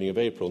Priesthood meeting of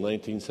April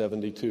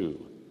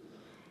 1972,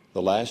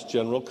 the last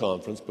general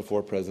conference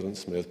before President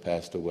Smith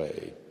passed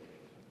away.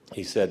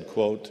 He said,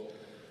 quote,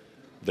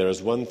 "There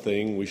is one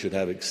thing we should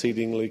have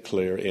exceedingly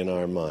clear in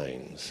our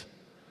minds.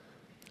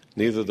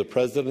 Neither the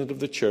President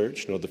of the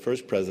Church, nor the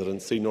First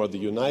Presidency, nor the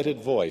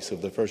united voice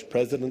of the First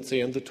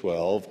Presidency and the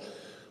 12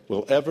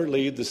 will ever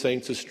lead the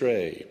saints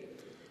astray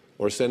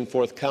or send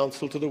forth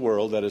counsel to the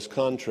world that is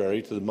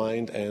contrary to the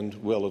mind and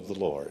will of the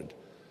Lord."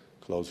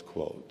 Close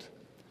quote.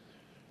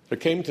 There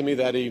came to me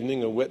that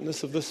evening a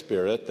witness of the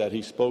Spirit that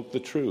he spoke the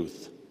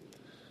truth.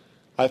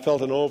 I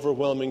felt an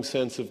overwhelming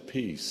sense of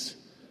peace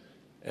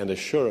and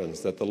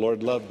assurance that the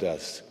Lord loved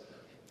us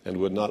and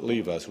would not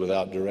leave us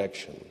without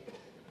direction.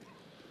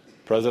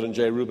 President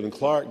J. Reuben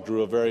Clark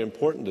drew a very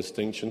important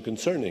distinction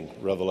concerning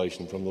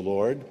revelation from the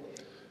Lord.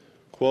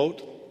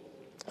 Quote,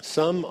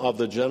 "Some of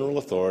the general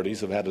authorities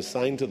have had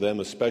assigned to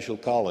them a special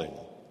calling.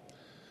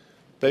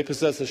 They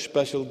possess a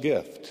special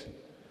gift.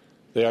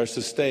 They are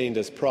sustained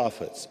as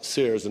prophets,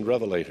 seers, and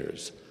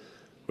revelators,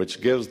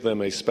 which gives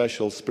them a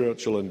special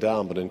spiritual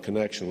endowment in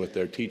connection with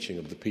their teaching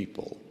of the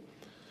people.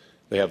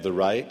 They have the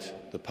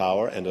right, the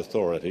power, and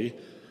authority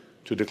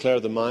to declare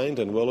the mind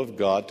and will of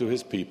God to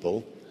his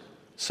people,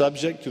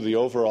 subject to the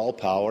overall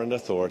power and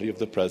authority of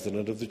the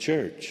President of the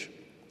Church.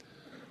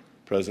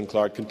 President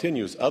Clark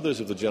continues, others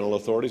of the general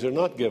authorities are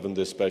not given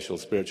this special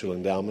spiritual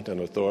endowment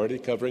and authority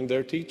covering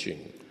their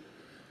teaching.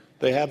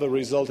 They have a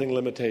resulting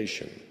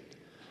limitation.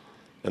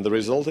 And the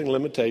resulting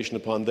limitation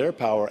upon their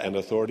power and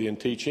authority in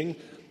teaching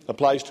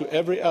applies to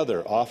every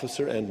other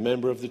officer and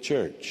member of the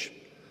church.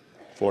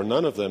 For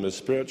none of them is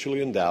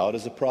spiritually endowed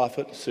as a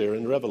prophet, seer,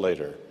 and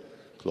revelator.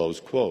 Close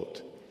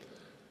quote.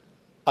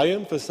 I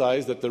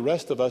emphasize that the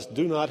rest of us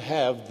do not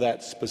have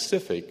that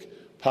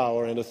specific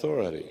power and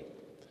authority.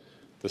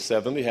 The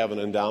 70 have an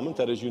endowment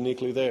that is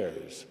uniquely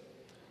theirs.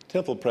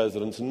 Temple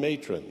presidents and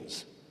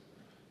matrons,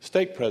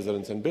 stake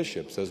presidents and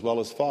bishops, as well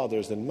as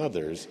fathers and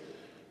mothers,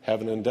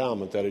 have an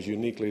endowment that is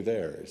uniquely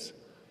theirs.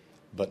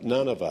 But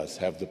none of us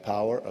have the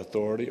power,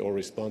 authority, or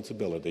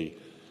responsibility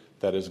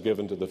that is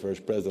given to the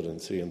First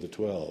Presidency and the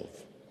 12.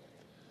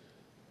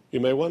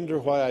 You may wonder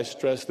why I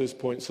stress this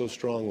point so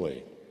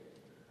strongly.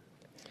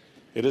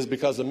 It is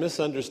because a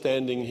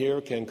misunderstanding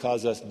here can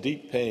cause us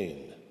deep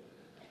pain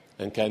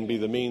and can be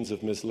the means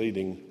of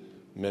misleading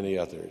many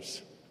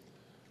others.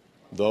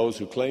 Those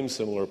who claim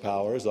similar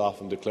powers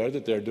often declare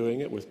that they're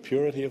doing it with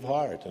purity of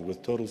heart and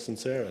with total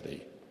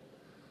sincerity.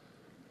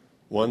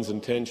 One's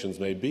intentions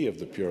may be of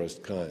the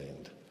purest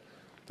kind.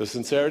 The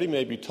sincerity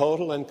may be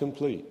total and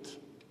complete.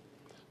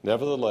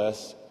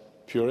 Nevertheless,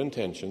 pure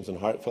intentions and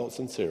heartfelt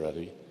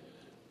sincerity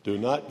do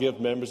not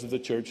give members of the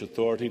church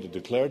authority to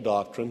declare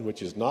doctrine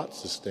which is not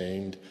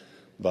sustained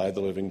by the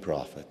living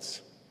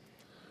prophets.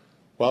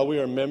 While we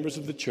are members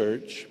of the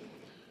church,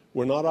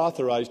 we're not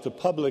authorized to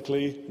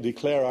publicly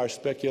declare our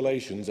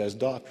speculations as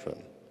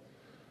doctrine,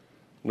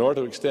 nor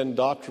to extend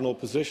doctrinal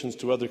positions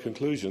to other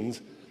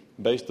conclusions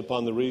based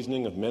upon the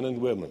reasoning of men and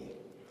women,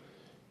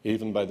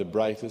 even by the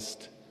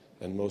brightest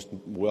and most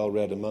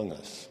well-read among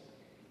us.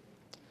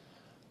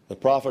 The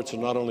prophets are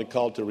not only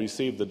called to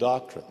receive the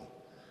doctrine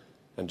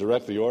and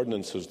direct the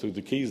ordinances through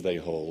the keys they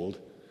hold,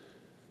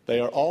 they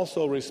are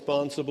also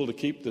responsible to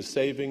keep the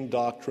saving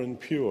doctrine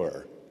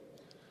pure,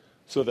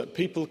 so that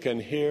people can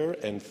hear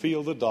and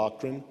feel the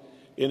doctrine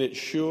in its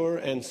sure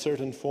and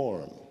certain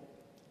form.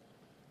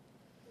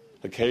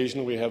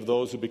 Occasionally, we have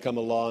those who become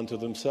a law unto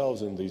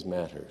themselves in these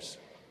matters.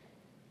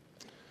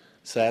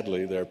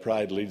 Sadly, their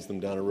pride leads them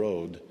down a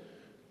road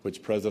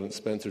which President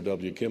Spencer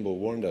W. Kimball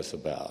warned us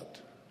about.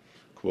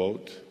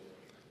 Quote,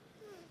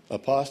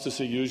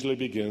 apostasy usually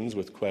begins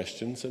with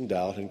questions and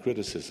doubt and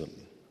criticism.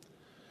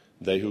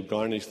 They who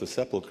garnish the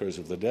sepulchres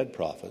of the dead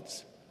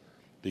prophets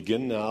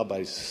begin now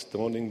by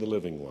stoning the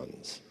living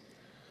ones.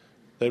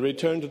 They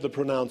return to the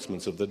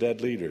pronouncements of the dead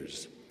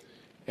leaders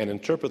and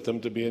interpret them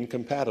to be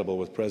incompatible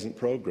with present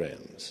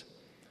programs.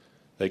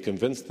 They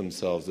convince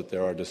themselves that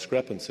there are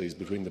discrepancies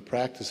between the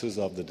practices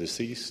of the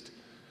deceased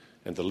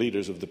and the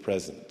leaders of the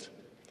present.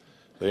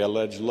 They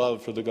allege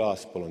love for the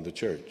gospel and the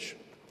church,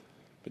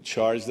 but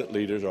charge that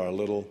leaders are a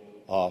little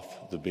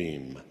off the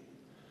beam.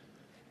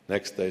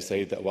 Next, they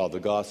say that while the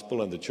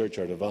gospel and the church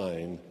are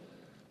divine,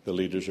 the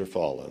leaders are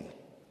fallen.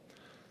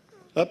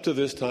 Up to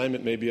this time,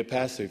 it may be a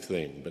passive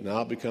thing, but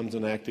now it becomes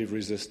an active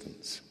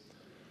resistance.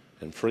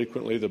 And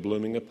frequently, the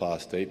blooming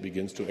apostate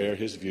begins to air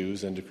his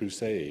views and to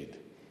crusade.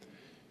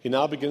 He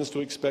now begins to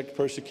expect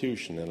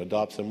persecution and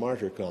adopts a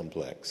martyr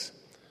complex.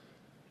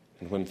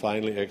 And when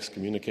finally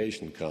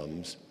excommunication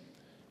comes,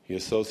 he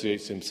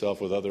associates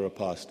himself with other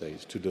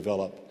apostates to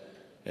develop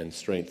and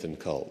strengthen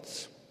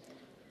cults.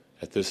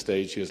 At this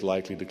stage, he is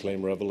likely to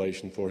claim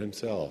revelation for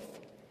himself,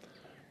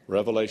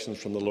 revelations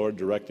from the Lord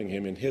directing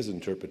him in his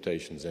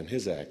interpretations and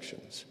his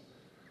actions.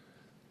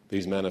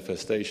 These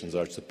manifestations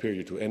are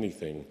superior to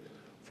anything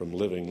from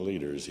living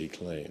leaders, he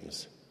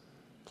claims.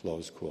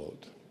 Close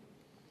quote.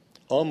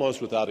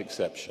 Almost without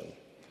exception,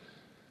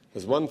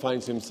 as one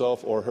finds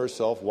himself or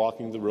herself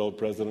walking the road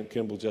President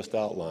Kimball just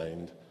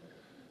outlined,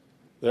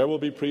 there will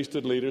be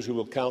priesthood leaders who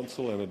will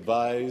counsel and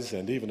advise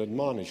and even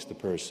admonish the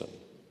person.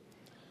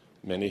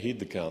 Many heed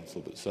the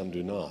counsel, but some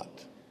do not.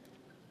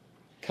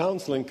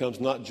 Counseling comes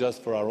not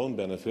just for our own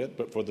benefit,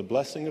 but for the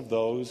blessing of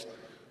those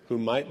who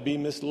might be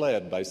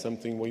misled by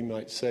something we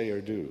might say or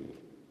do.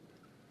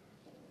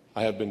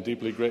 I have been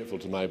deeply grateful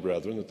to my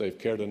brethren that they've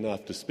cared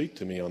enough to speak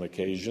to me on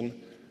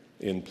occasion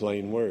in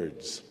plain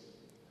words.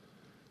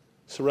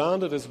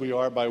 Surrounded as we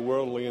are by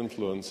worldly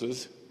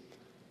influences,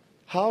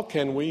 how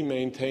can we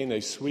maintain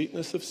a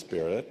sweetness of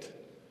spirit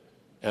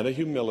and a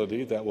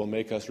humility that will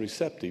make us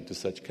receptive to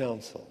such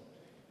counsel?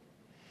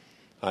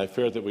 I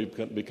fear that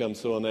we've become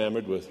so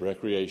enamored with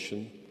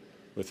recreation,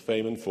 with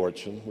fame and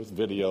fortune, with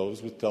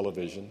videos, with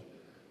television,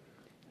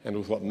 and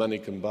with what money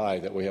can buy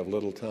that we have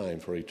little time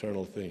for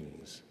eternal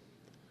things.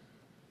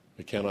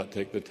 We cannot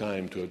take the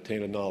time to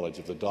obtain a knowledge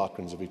of the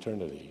doctrines of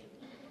eternity,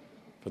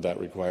 for that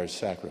requires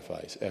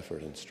sacrifice,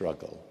 effort, and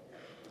struggle.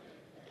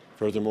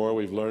 Furthermore,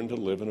 we've learned to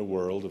live in a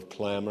world of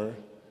clamor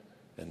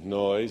and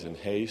noise and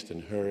haste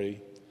and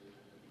hurry,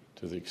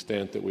 to the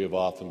extent that we have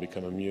often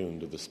become immune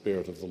to the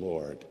Spirit of the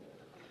Lord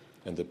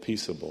and the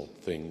peaceable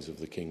things of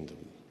the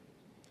kingdom.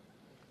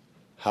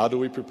 How do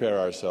we prepare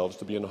ourselves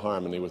to be in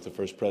harmony with the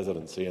First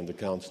Presidency and the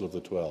Council of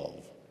the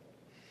 12?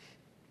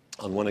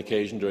 On one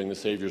occasion during the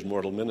Savior's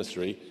mortal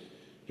ministry,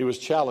 he was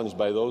challenged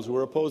by those who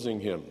were opposing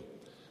him.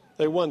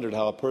 They wondered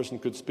how a person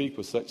could speak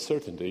with such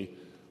certainty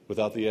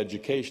without the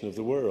education of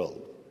the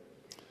world.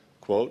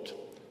 Quote,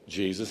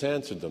 Jesus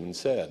answered them and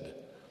said,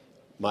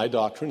 "My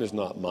doctrine is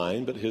not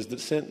mine, but his that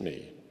sent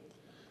me.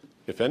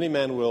 If any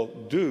man will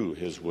do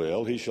his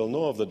will, he shall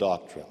know of the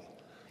doctrine,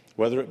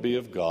 whether it be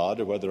of God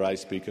or whether I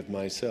speak of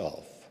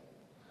myself."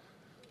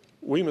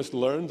 We must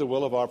learn the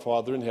will of our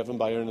Father in heaven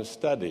by earnest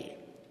study.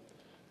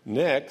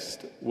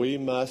 Next, we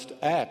must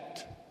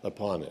act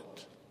upon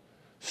it.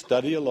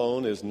 Study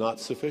alone is not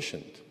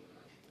sufficient.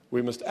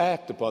 We must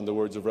act upon the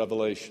words of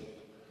revelation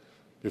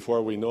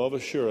before we know of a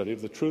surety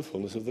of the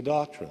truthfulness of the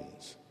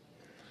doctrines.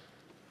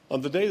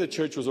 On the day the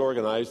church was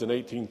organized in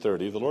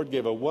 1830, the Lord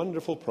gave a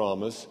wonderful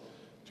promise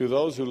to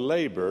those who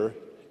labor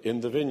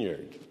in the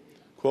vineyard.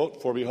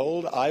 Quote, "For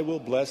behold, I will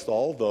bless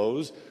all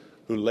those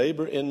who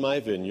labor in my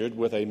vineyard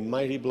with a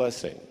mighty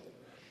blessing.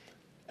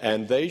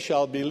 And they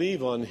shall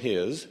believe on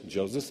his,"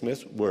 Joseph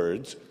Smith's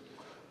words,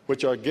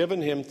 "which are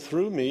given him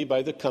through me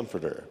by the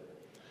Comforter,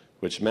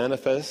 which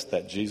manifest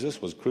that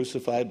Jesus was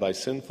crucified by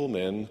sinful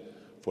men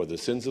for the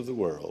sins of the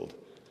world,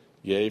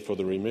 yea, for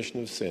the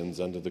remission of sins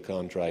unto the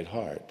contrite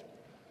heart."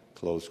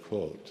 Close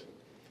quote.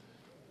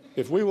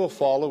 If we will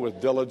follow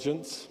with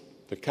diligence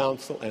the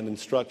counsel and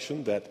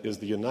instruction that is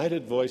the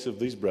united voice of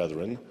these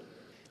brethren,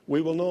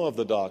 we will know of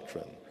the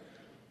doctrine,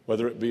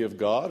 whether it be of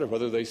God or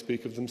whether they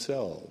speak of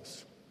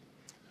themselves.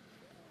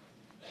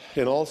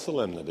 In all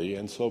solemnity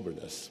and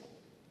soberness,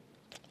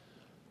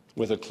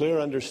 with a clear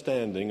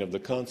understanding of the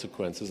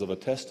consequences of a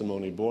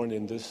testimony born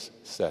in this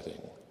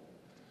setting,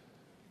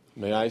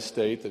 may I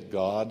state that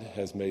God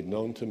has made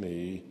known to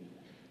me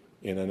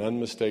in an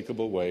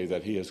unmistakable way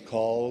that he has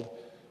called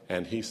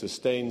and he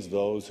sustains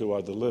those who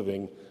are the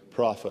living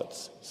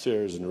prophets,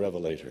 seers, and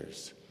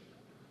revelators.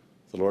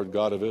 The Lord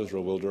God of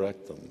Israel will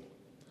direct them,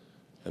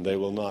 and they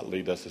will not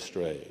lead us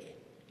astray.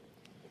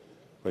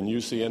 When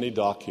you see any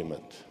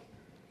document,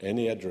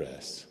 any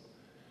address,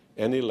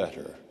 any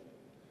letter,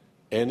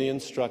 any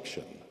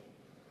instruction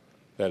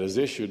that is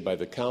issued by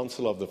the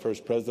Council of the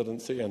First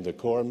Presidency and the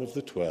Quorum of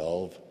the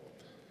 12,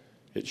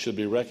 it should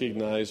be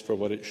recognized for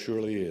what it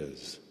surely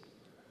is,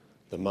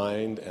 the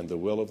mind and the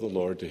will of the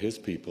Lord to his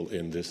people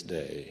in this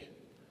day.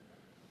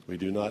 We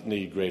do not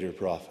need greater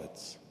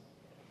prophets.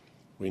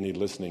 We need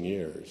listening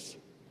ears.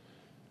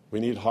 We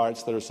need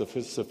hearts that are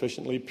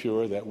sufficiently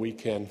pure that we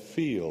can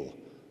feel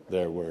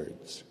their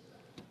words.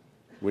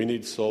 We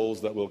need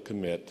souls that will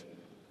commit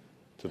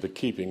to the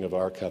keeping of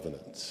our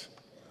covenants.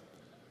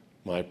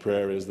 My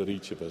prayer is that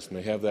each of us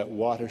may have that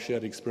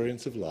watershed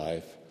experience of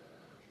life,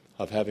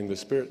 of having the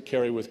Spirit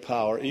carry with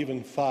power,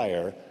 even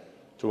fire,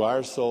 to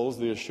our souls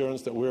the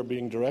assurance that we're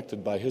being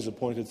directed by his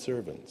appointed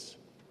servants.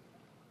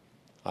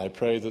 I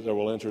pray that there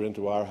will enter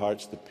into our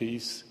hearts the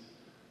peace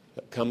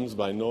that comes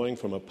by knowing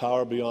from a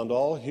power beyond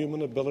all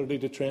human ability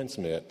to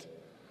transmit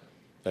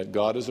that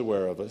God is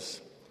aware of us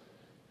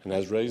and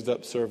has raised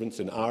up servants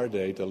in our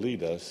day to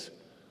lead us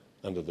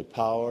under the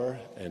power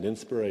and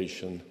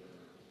inspiration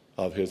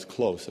of his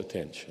close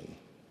attention.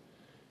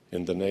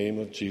 In the name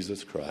of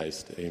Jesus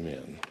Christ,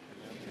 amen.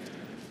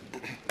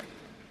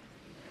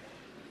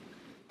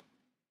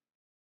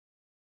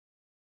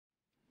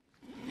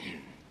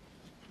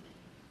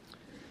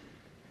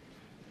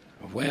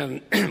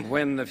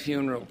 When the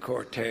funeral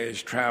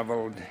cortege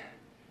traveled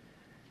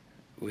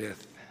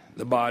with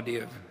the body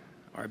of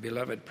our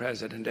beloved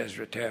President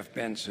Ezra Taft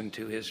Benson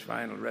to his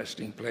final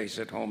resting place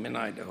at home in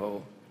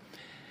Idaho,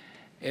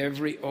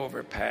 every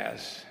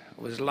overpass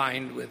was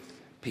lined with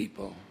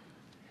people.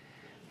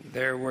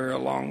 There were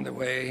along the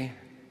way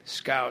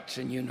scouts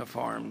in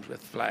uniforms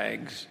with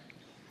flags.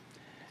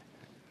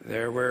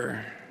 There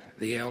were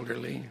the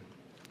elderly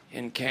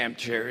in camp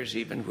chairs,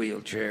 even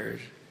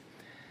wheelchairs.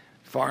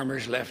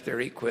 Farmers left their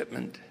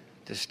equipment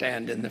to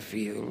stand in the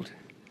field,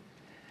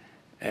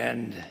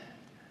 and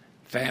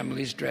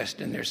families dressed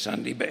in their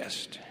Sunday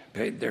best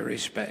paid their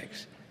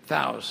respects.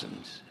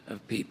 Thousands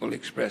of people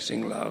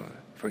expressing love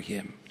for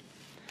him.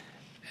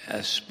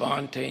 A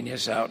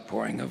spontaneous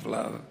outpouring of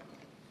love,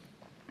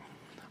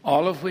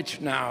 all of which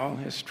now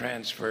is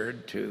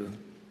transferred to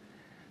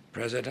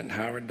President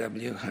Howard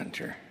W.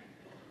 Hunter.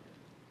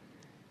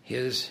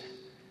 His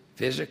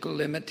physical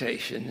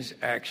limitations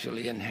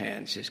actually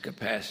enhance his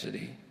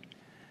capacity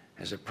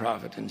as a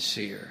prophet and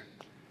seer.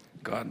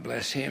 God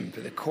bless him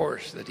for the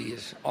course that he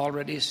has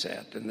already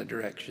set and the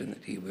direction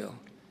that he will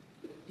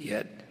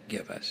yet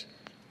give us.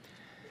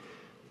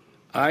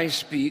 I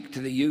speak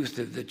to the youth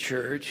of the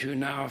church who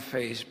now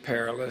face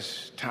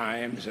perilous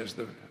times, as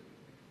the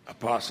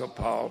Apostle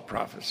Paul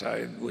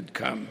prophesied would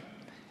come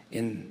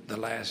in the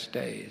last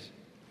days.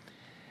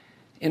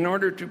 In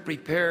order to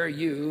prepare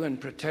you and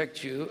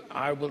protect you,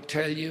 I will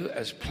tell you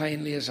as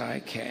plainly as I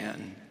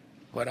can,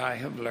 what I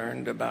have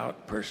learned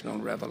about personal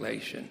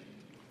revelation.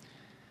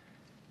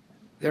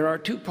 There are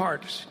two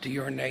parts to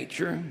your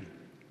nature: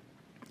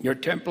 your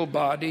temple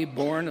body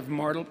born of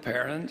mortal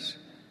parents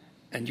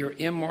and your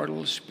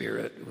immortal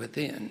spirit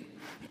within.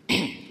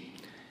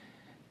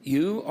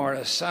 You are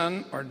a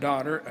son or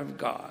daughter of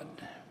God.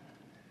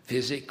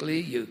 Physically,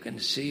 you can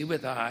see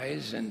with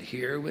eyes and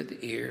hear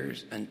with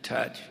ears and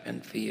touch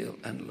and feel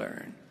and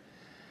learn.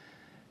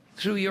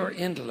 Through your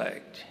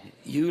intellect,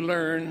 you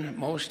learn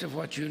most of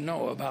what you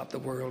know about the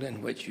world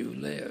in which you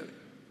live.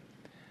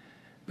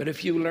 But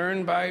if you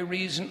learn by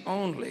reason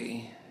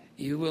only,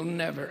 you will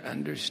never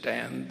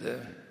understand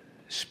the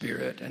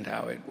Spirit and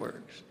how it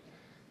works,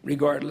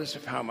 regardless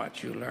of how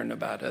much you learn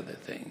about other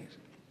things.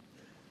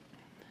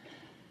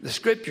 The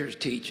Scriptures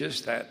teach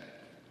us that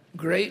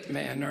great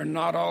men are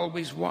not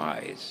always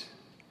wise.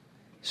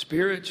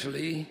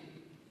 Spiritually,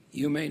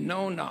 you may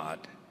know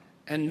not,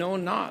 and know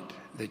not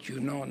that you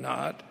know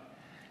not,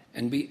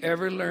 and be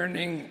ever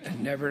learning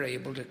and never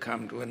able to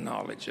come to a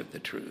knowledge of the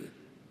truth.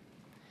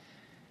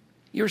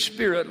 Your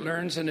spirit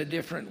learns in a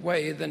different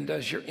way than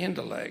does your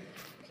intellect,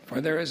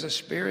 for there is a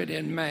spirit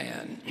in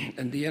man,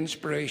 and the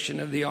inspiration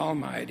of the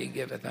Almighty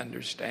giveth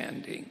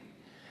understanding.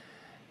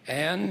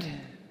 And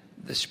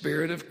the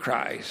Spirit of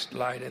Christ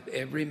lighteth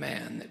every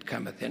man that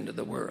cometh into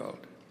the world.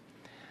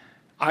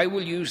 I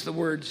will use the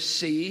words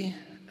see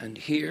and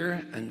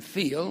hear and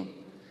feel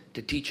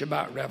to teach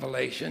about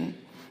revelation,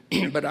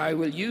 but I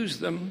will use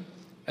them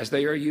as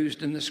they are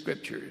used in the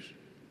Scriptures.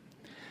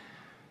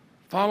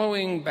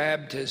 Following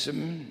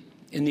baptism,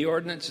 in the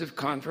ordinance of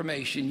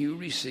confirmation, you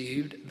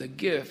received the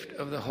gift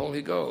of the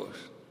Holy Ghost.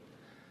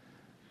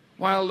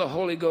 While the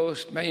Holy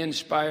Ghost may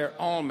inspire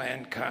all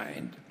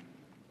mankind,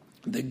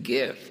 the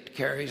gift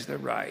carries the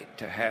right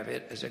to have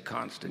it as a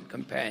constant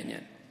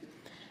companion.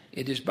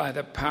 It is by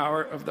the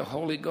power of the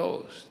Holy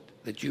Ghost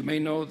that you may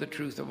know the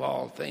truth of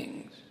all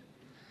things.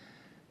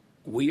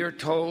 We are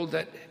told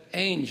that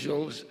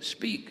angels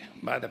speak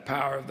by the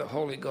power of the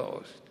Holy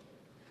Ghost.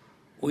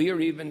 We are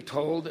even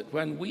told that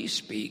when we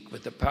speak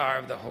with the power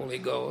of the Holy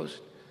Ghost,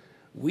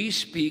 we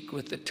speak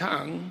with the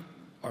tongue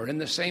or in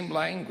the same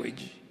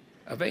language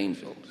of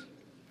angels.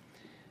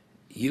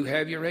 You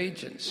have your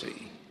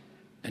agency.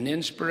 An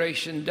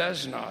inspiration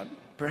does not,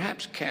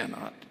 perhaps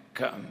cannot,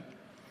 come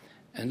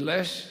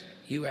unless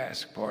you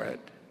ask for it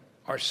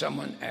or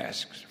someone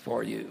asks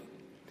for you.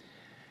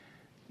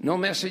 No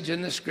message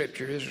in the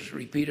Scripture is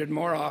repeated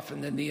more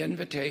often than the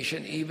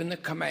invitation, even the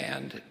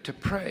command to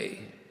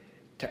pray,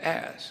 to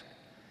ask.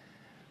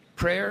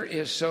 Prayer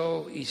is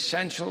so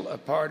essential a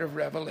part of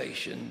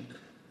revelation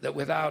that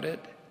without it,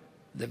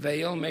 the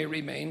veil may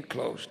remain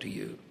closed to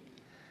you.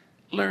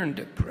 Learn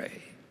to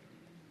pray.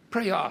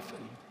 Pray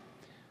often.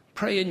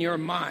 Pray in your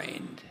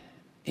mind,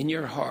 in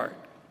your heart.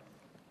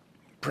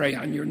 Pray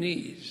on your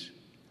knees.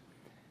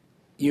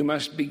 You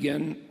must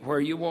begin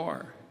where you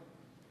are.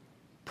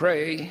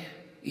 Pray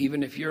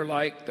even if you're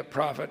like the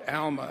prophet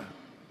Alma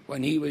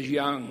when he was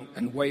young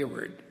and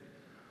wayward,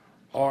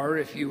 or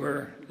if you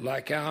were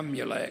like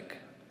Amulek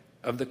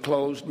of the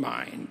closed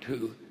mind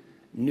who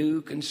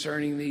knew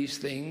concerning these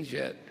things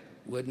yet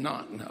would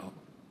not know.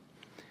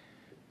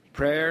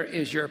 Prayer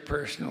is your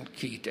personal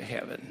key to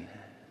heaven.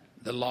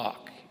 The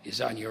lock is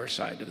on your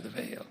side of the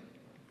veil.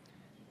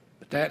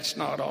 But that's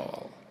not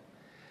all.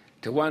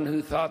 To one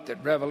who thought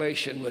that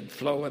revelation would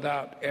flow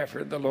without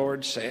effort, the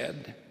Lord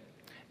said,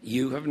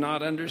 "You have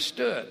not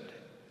understood.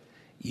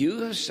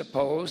 You have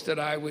supposed that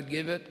I would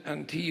give it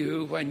unto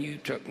you when you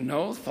took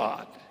no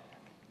thought,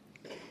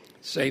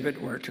 save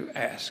it were to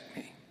ask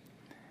me.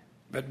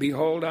 But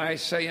behold, I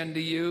say unto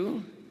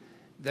you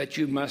that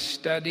you must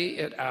study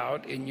it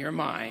out in your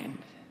mind.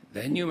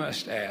 Then you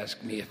must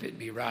ask me if it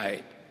be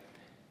right.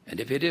 And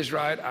if it is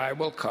right, I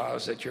will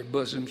cause that your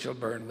bosom shall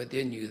burn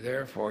within you.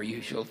 Therefore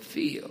you shall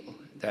feel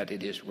that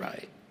it is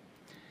right."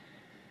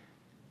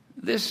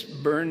 This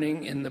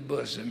burning in the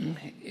bosom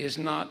is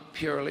not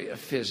purely a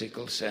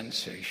physical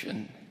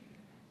sensation.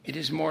 It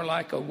is more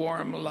like a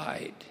warm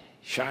light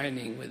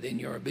shining within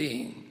your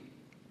being.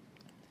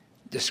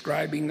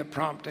 Describing the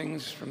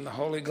promptings from the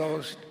Holy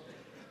Ghost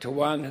to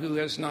one who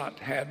has not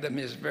had them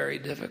is very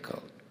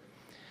difficult.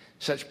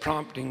 Such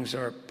promptings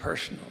are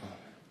personal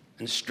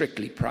and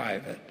strictly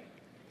private.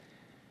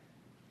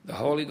 The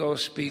Holy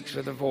Ghost speaks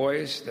with a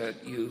voice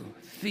that you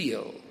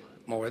feel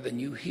more than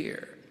you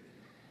hear.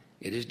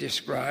 It is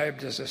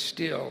described as a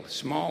still,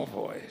 small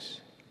voice.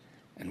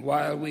 And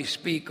while we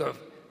speak of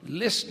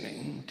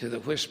listening to the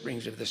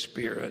whisperings of the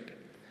Spirit,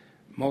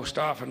 most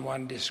often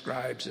one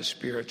describes a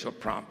spiritual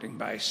prompting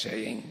by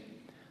saying,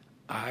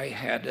 "I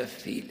had a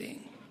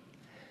feeling."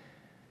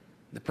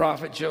 The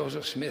prophet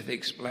Joseph Smith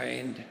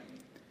explained,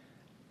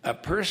 "A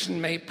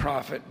person may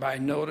profit by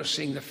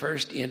noticing the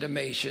first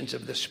intimations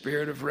of the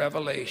spirit of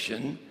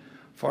revelation.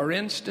 For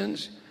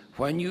instance,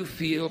 when you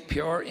feel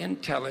pure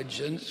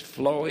intelligence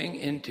flowing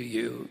into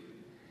you,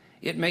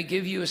 it may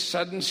give you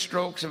sudden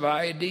strokes of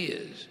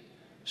ideas,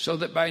 so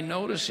that by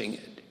noticing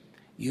it,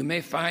 you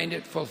may find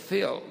it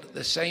fulfilled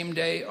the same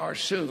day or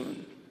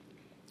soon.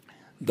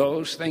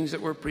 those things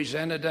that were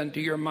presented unto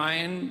your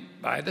mind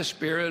by the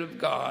Spirit of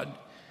God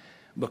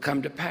will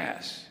come to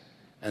pass.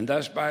 And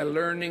thus, by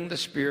learning the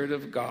Spirit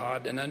of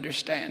God and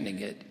understanding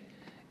it,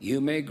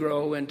 you may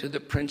grow into the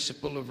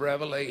principle of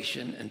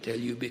revelation until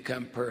you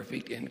become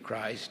perfect in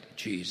Christ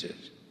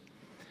Jesus.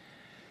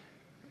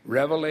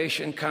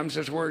 Revelation comes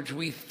as words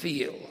we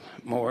feel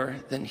more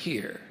than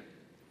hear.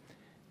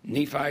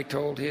 Nephi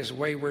told his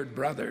wayward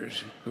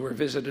brothers who were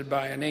visited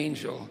by an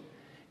angel,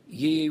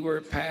 "Ye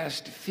were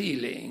past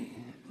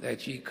feeling,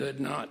 that ye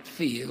could not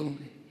feel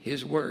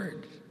his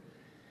words."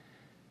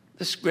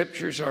 The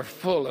scriptures are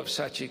full of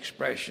such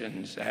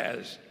expressions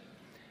as,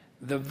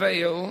 "The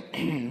veil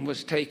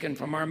was taken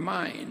from our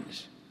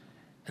minds,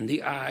 and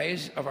the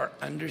eyes of our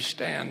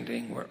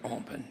understanding were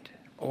opened."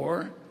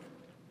 Or,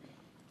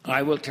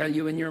 "I will tell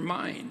you in your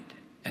mind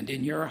and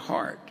in your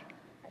heart."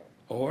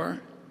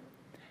 Or,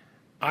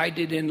 "I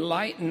did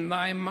enlighten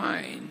thy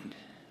mind."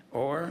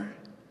 Or,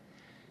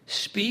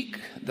 "Speak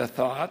the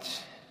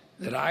thoughts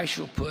that I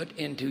shall put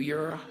into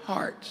your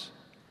hearts."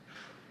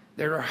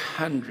 There are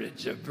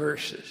hundreds of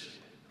verses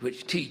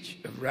which teach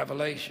of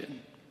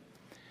revelation.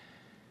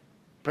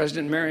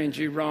 President Marion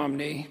G.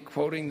 Romney,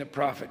 quoting the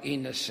prophet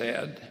Enos,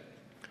 said,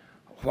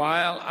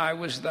 "While I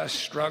was thus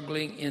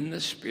struggling in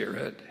the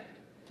Spirit,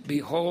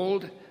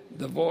 behold,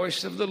 the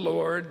voice of the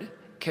Lord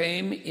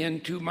came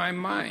into my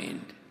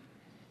mind."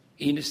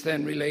 Enos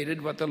then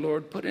related what the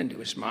Lord put into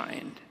his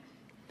mind.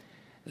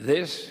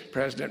 This,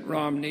 President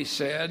Romney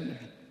said,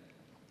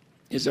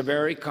 is a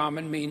very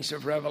common means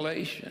of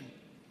revelation.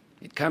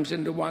 It comes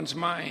into one's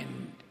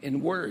mind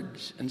in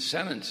words and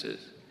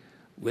sentences.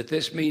 With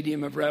this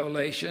medium of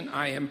revelation,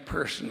 I am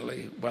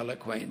personally well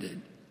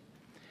acquainted.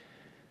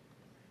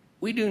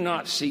 We do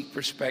not seek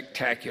for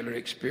spectacular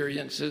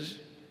experiences.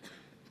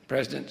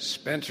 President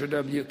Spencer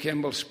W.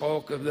 Kimball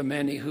spoke of the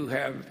many who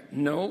have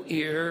no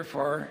ear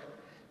for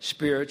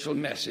spiritual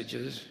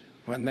messages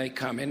when they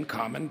come in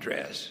common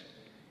dress.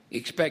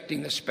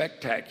 Expecting the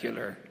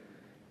spectacular,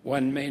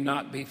 one may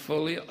not be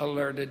fully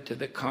alerted to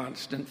the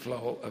constant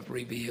flow of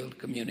revealed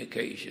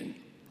communication.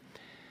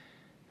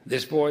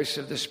 This voice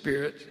of the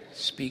Spirit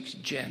speaks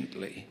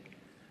gently,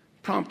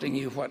 prompting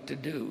you what to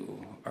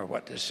do or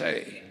what to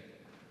say,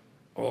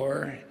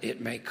 or it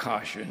may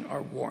caution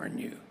or warn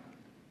you.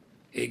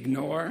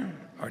 Ignore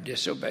or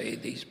disobey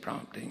these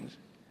promptings,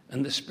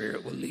 and the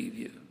Spirit will leave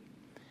you.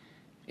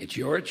 It's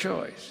your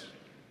choice,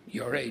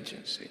 your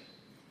agency.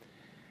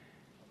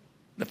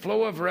 The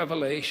flow of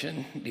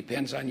revelation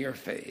depends on your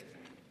faith.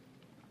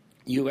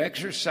 You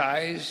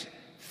exercise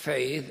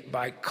faith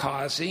by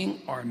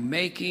causing or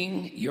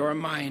making your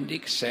mind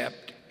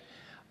accept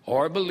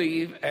or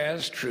believe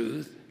as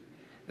truth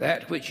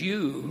that which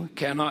you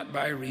cannot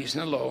by reason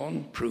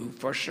alone prove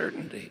for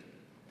certainty.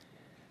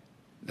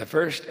 The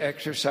first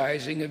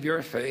exercising of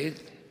your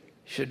faith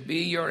should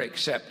be your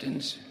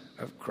acceptance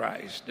of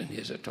Christ and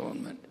his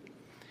atonement.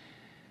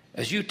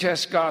 As you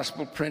test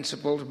gospel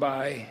principles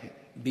by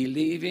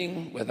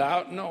believing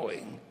without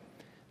knowing,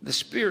 the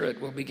Spirit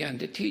will begin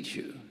to teach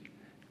you.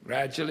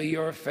 Gradually,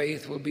 your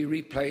faith will be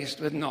replaced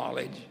with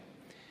knowledge.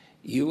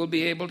 You will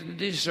be able to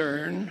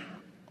discern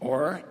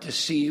or to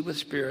see with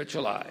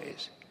spiritual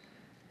eyes.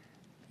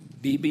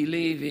 Be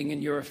believing,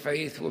 and your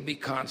faith will be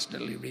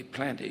constantly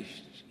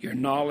replenished. Your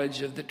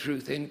knowledge of the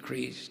truth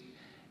increased,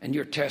 and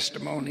your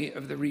testimony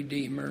of the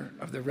Redeemer,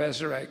 of the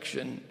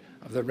resurrection,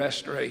 of the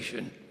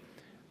restoration,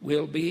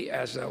 will be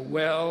as a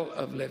well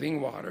of living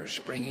water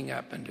springing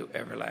up into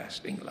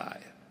everlasting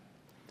life.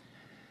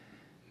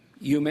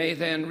 You may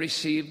then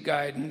receive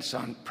guidance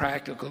on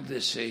practical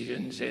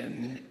decisions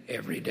in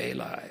everyday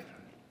life.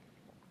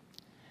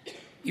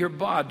 Your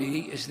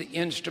body is the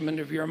instrument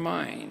of your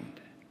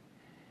mind.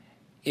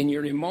 In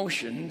your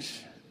emotions,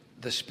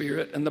 the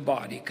spirit and the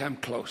body come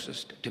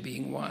closest to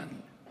being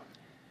one.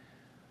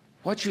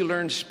 What you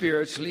learn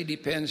spiritually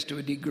depends to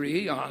a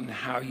degree on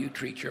how you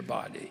treat your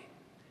body.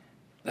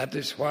 That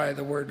is why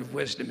the word of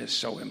wisdom is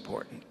so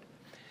important.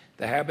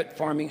 The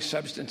habit-forming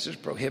substances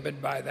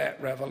prohibited by that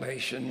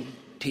revelation,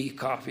 tea,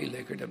 coffee,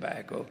 liquor,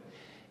 tobacco,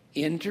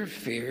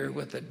 interfere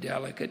with the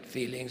delicate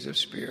feelings of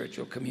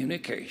spiritual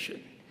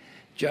communication,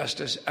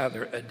 just as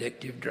other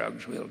addictive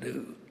drugs will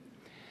do.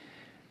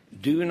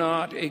 Do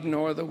not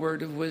ignore the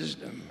word of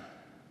wisdom,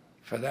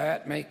 for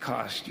that may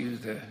cost you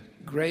the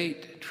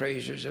great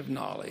treasures of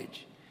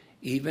knowledge,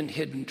 even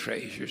hidden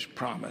treasures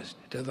promised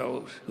to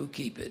those who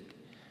keep it.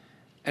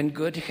 And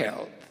good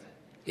health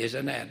is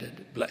an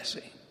added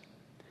blessing.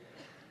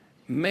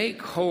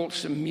 Make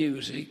wholesome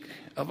music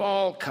of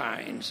all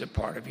kinds a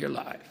part of your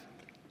life.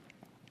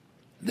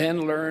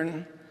 Then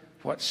learn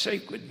what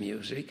sacred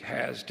music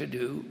has to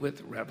do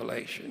with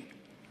revelation.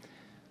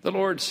 The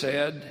Lord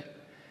said,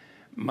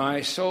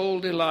 "My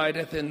soul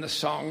delighteth in the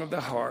song of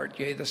the heart,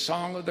 yea, the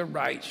song of the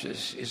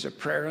righteous is a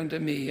prayer unto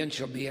me, and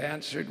shall be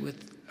answered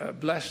with a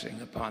blessing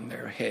upon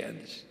their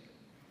heads."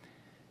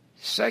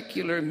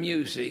 Secular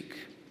music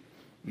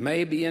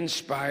may be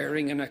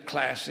inspiring in a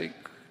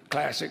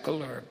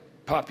classical or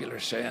popular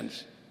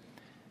sense,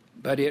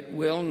 but it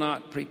will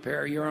not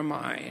prepare your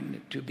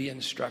mind to be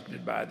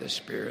instructed by the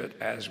Spirit,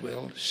 as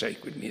will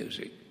sacred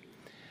music.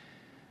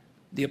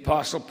 The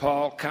Apostle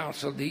Paul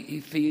counseled the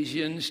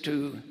Ephesians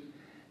to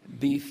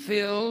be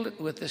filled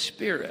with the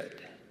Spirit,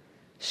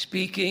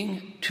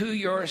 speaking to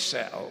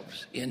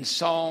yourselves in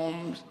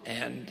psalms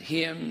and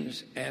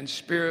hymns and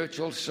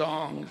spiritual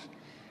songs,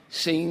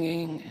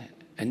 singing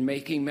and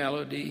making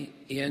melody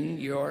in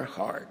your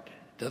heart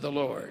to the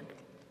Lord.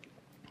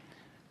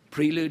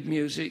 Prelude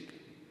music,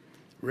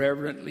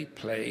 reverently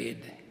played,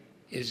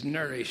 is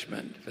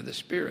nourishment for the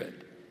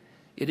spirit.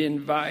 It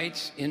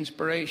invites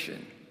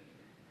inspiration.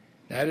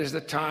 That is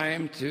the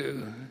time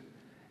to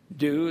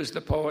do, as the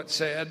poet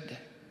said,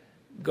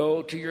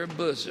 go to your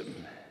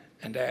bosom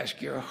and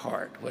ask your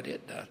heart what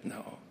it doth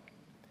know.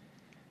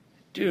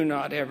 Do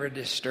not ever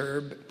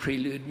disturb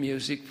prelude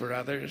music for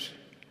others,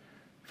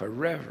 for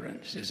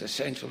reverence is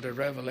essential to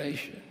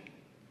revelation.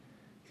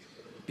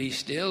 Be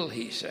still,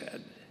 he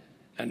said,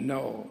 and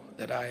know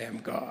that I am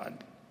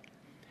God.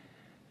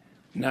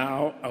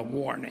 Now, a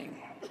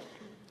warning.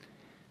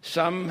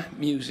 Some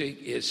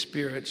music is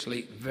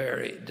spiritually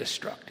very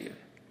destructive.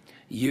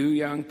 You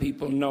young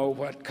people know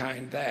what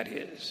kind that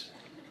is.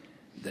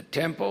 The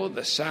tempo,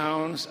 the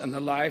sounds, and the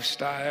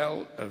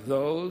lifestyle of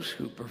those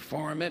who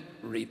perform it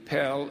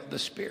repel the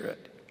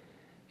spirit.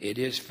 It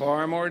is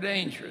far more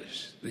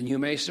dangerous than you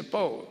may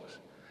suppose,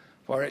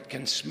 for it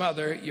can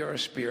smother your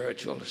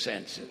spiritual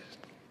senses.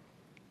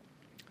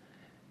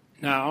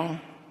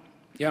 Now,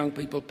 young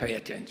people, pay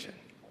attention.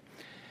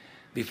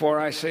 Before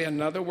I say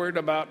another word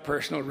about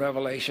personal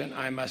revelation,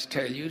 I must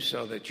tell you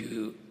so that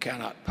you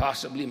cannot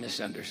possibly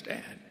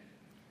misunderstand.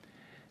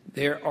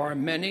 There are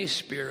many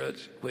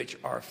spirits which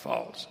are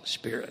false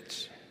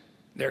spirits.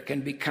 There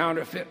can be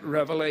counterfeit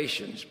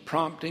revelations,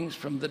 promptings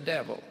from the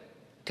devil,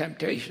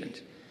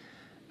 temptations.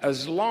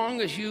 As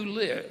long as you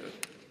live,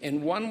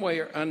 in one way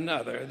or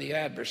another, the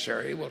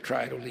adversary will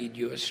try to lead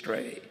you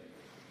astray.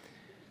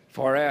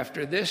 For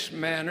after this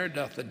manner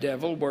doth the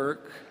devil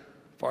work,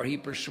 for he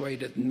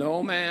persuadeth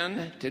no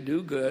man to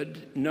do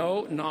good,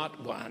 no,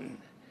 not one,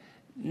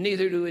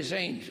 neither do his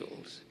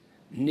angels,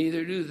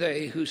 neither do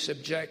they who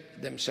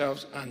subject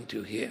themselves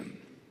unto him.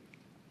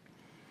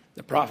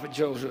 The prophet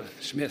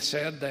Joseph Smith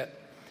said that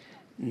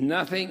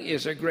nothing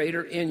is a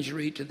greater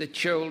injury to the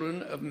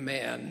children of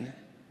men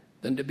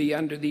than to be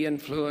under the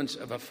influence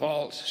of a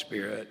false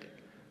spirit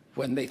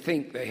when they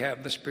think they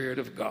have the Spirit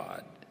of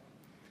God.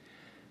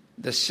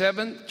 The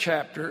 7th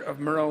chapter of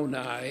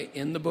Moroni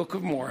in the Book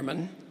of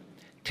Mormon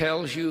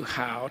tells you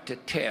how to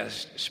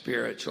test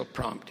spiritual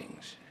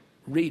promptings.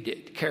 Read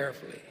it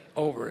carefully,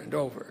 over and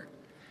over.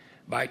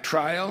 By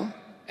trial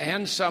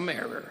and some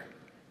error,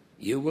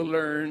 you will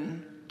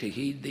learn to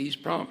heed these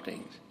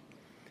promptings.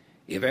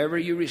 If ever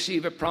you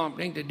receive a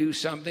prompting to do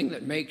something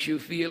that makes you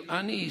feel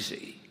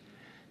uneasy,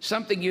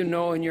 something you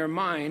know in your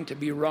mind to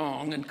be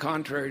wrong and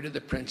contrary to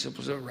the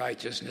principles of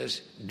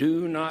righteousness,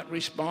 do not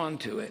respond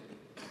to it.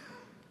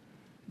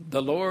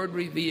 The Lord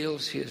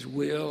reveals his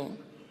will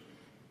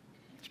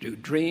through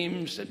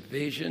dreams and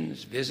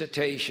visions,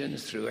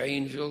 visitations, through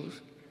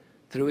angels,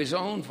 through his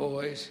own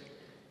voice,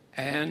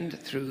 and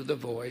through the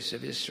voice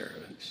of his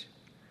servants.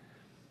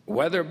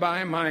 Whether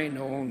by mine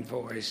own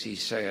voice, he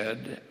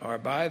said, or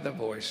by the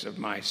voice of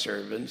my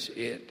servants,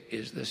 it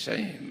is the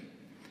same.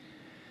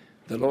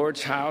 The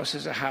Lord's house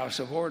is a house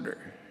of order.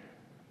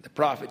 The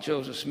prophet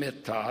Joseph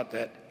Smith taught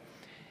that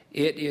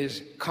it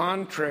is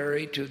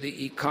contrary to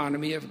the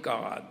economy of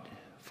God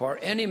for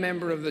any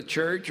member of the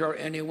church or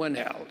anyone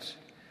else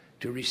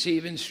to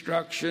receive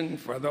instruction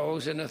for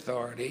those in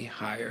authority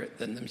higher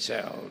than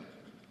themselves.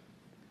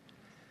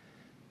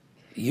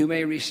 You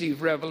may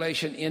receive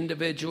revelation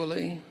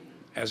individually,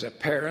 as a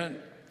parent,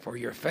 for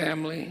your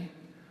family,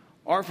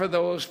 or for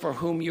those for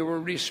whom you are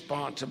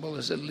responsible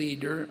as a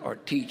leader or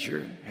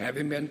teacher,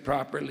 having been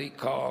properly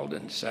called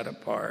and set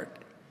apart.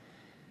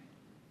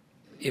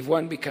 If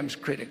one becomes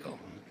critical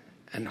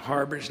and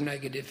harbors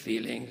negative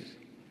feelings,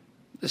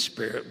 the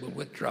Spirit will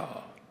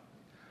withdraw.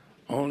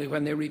 Only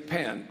when they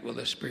repent will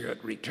the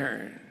Spirit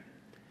return.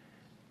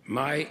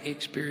 My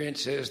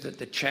experience is that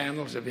the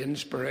channels of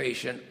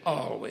inspiration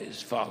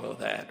always follow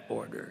that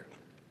order.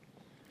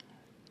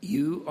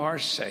 You are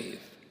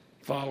safe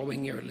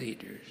following your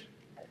leaders.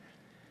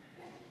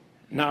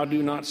 Now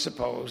do not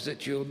suppose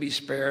that you'll be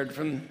spared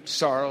from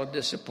sorrow,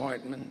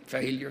 disappointment,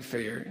 failure,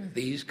 fear.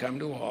 These come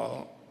to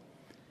all.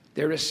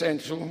 They're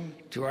essential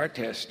to our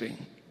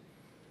testing.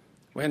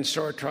 When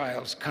sore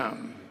trials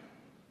come,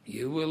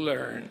 you will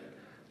learn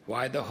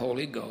why the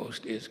Holy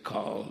Ghost is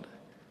called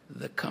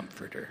the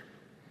Comforter.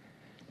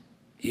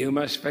 You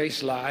must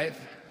face life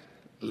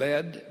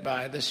led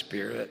by the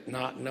Spirit,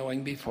 not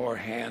knowing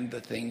beforehand the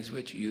things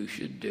which you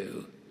should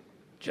do,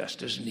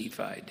 just as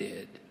Nephi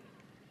did.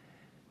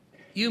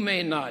 You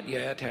may not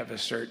yet have a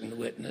certain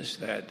witness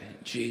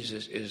that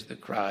Jesus is the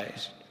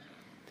Christ.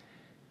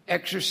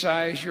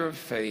 Exercise your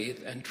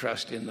faith and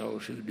trust in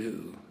those who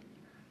do.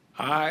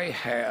 I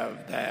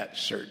have that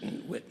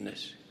certain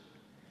witness.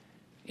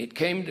 It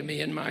came to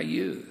me in my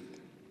youth.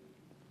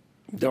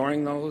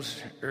 During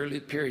those early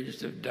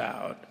periods of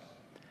doubt,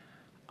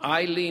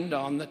 I leaned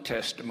on the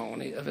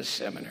testimony of a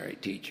seminary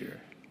teacher.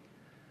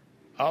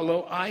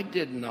 Although I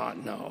did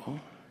not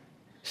know,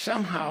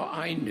 somehow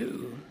I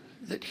knew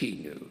that he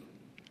knew.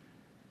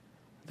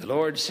 The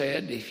Lord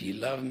said, "If ye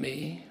love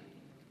me,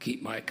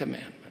 keep my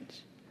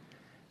commandments,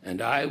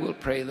 and I will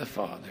pray the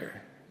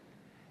Father,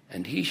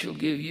 and he shall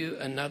give you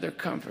another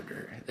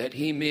comforter, that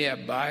he may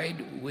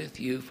abide with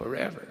you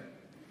forever,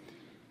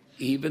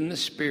 even the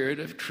Spirit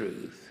of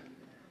truth,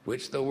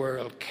 which the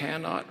world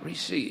cannot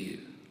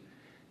receive,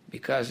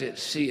 because it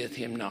seeth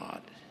him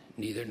not,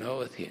 neither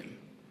knoweth him.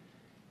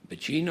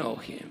 But ye know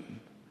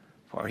him,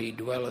 for he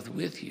dwelleth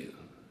with you,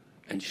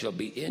 and shall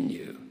be in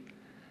you.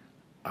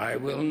 I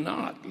will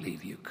not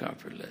leave you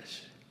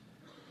comfortless.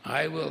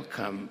 I will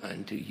come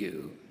unto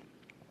you.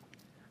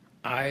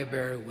 I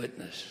bear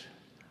witness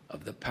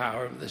of the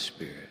power of the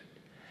Spirit,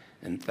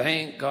 and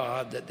thank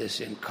God that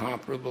this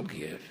incomparable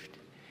gift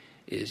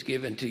is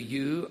given to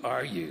you,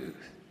 our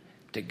youth,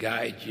 to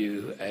guide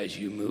you as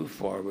you move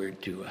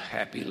forward to a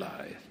happy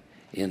life.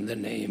 In the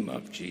name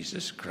of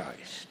Jesus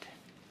Christ,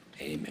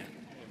 amen.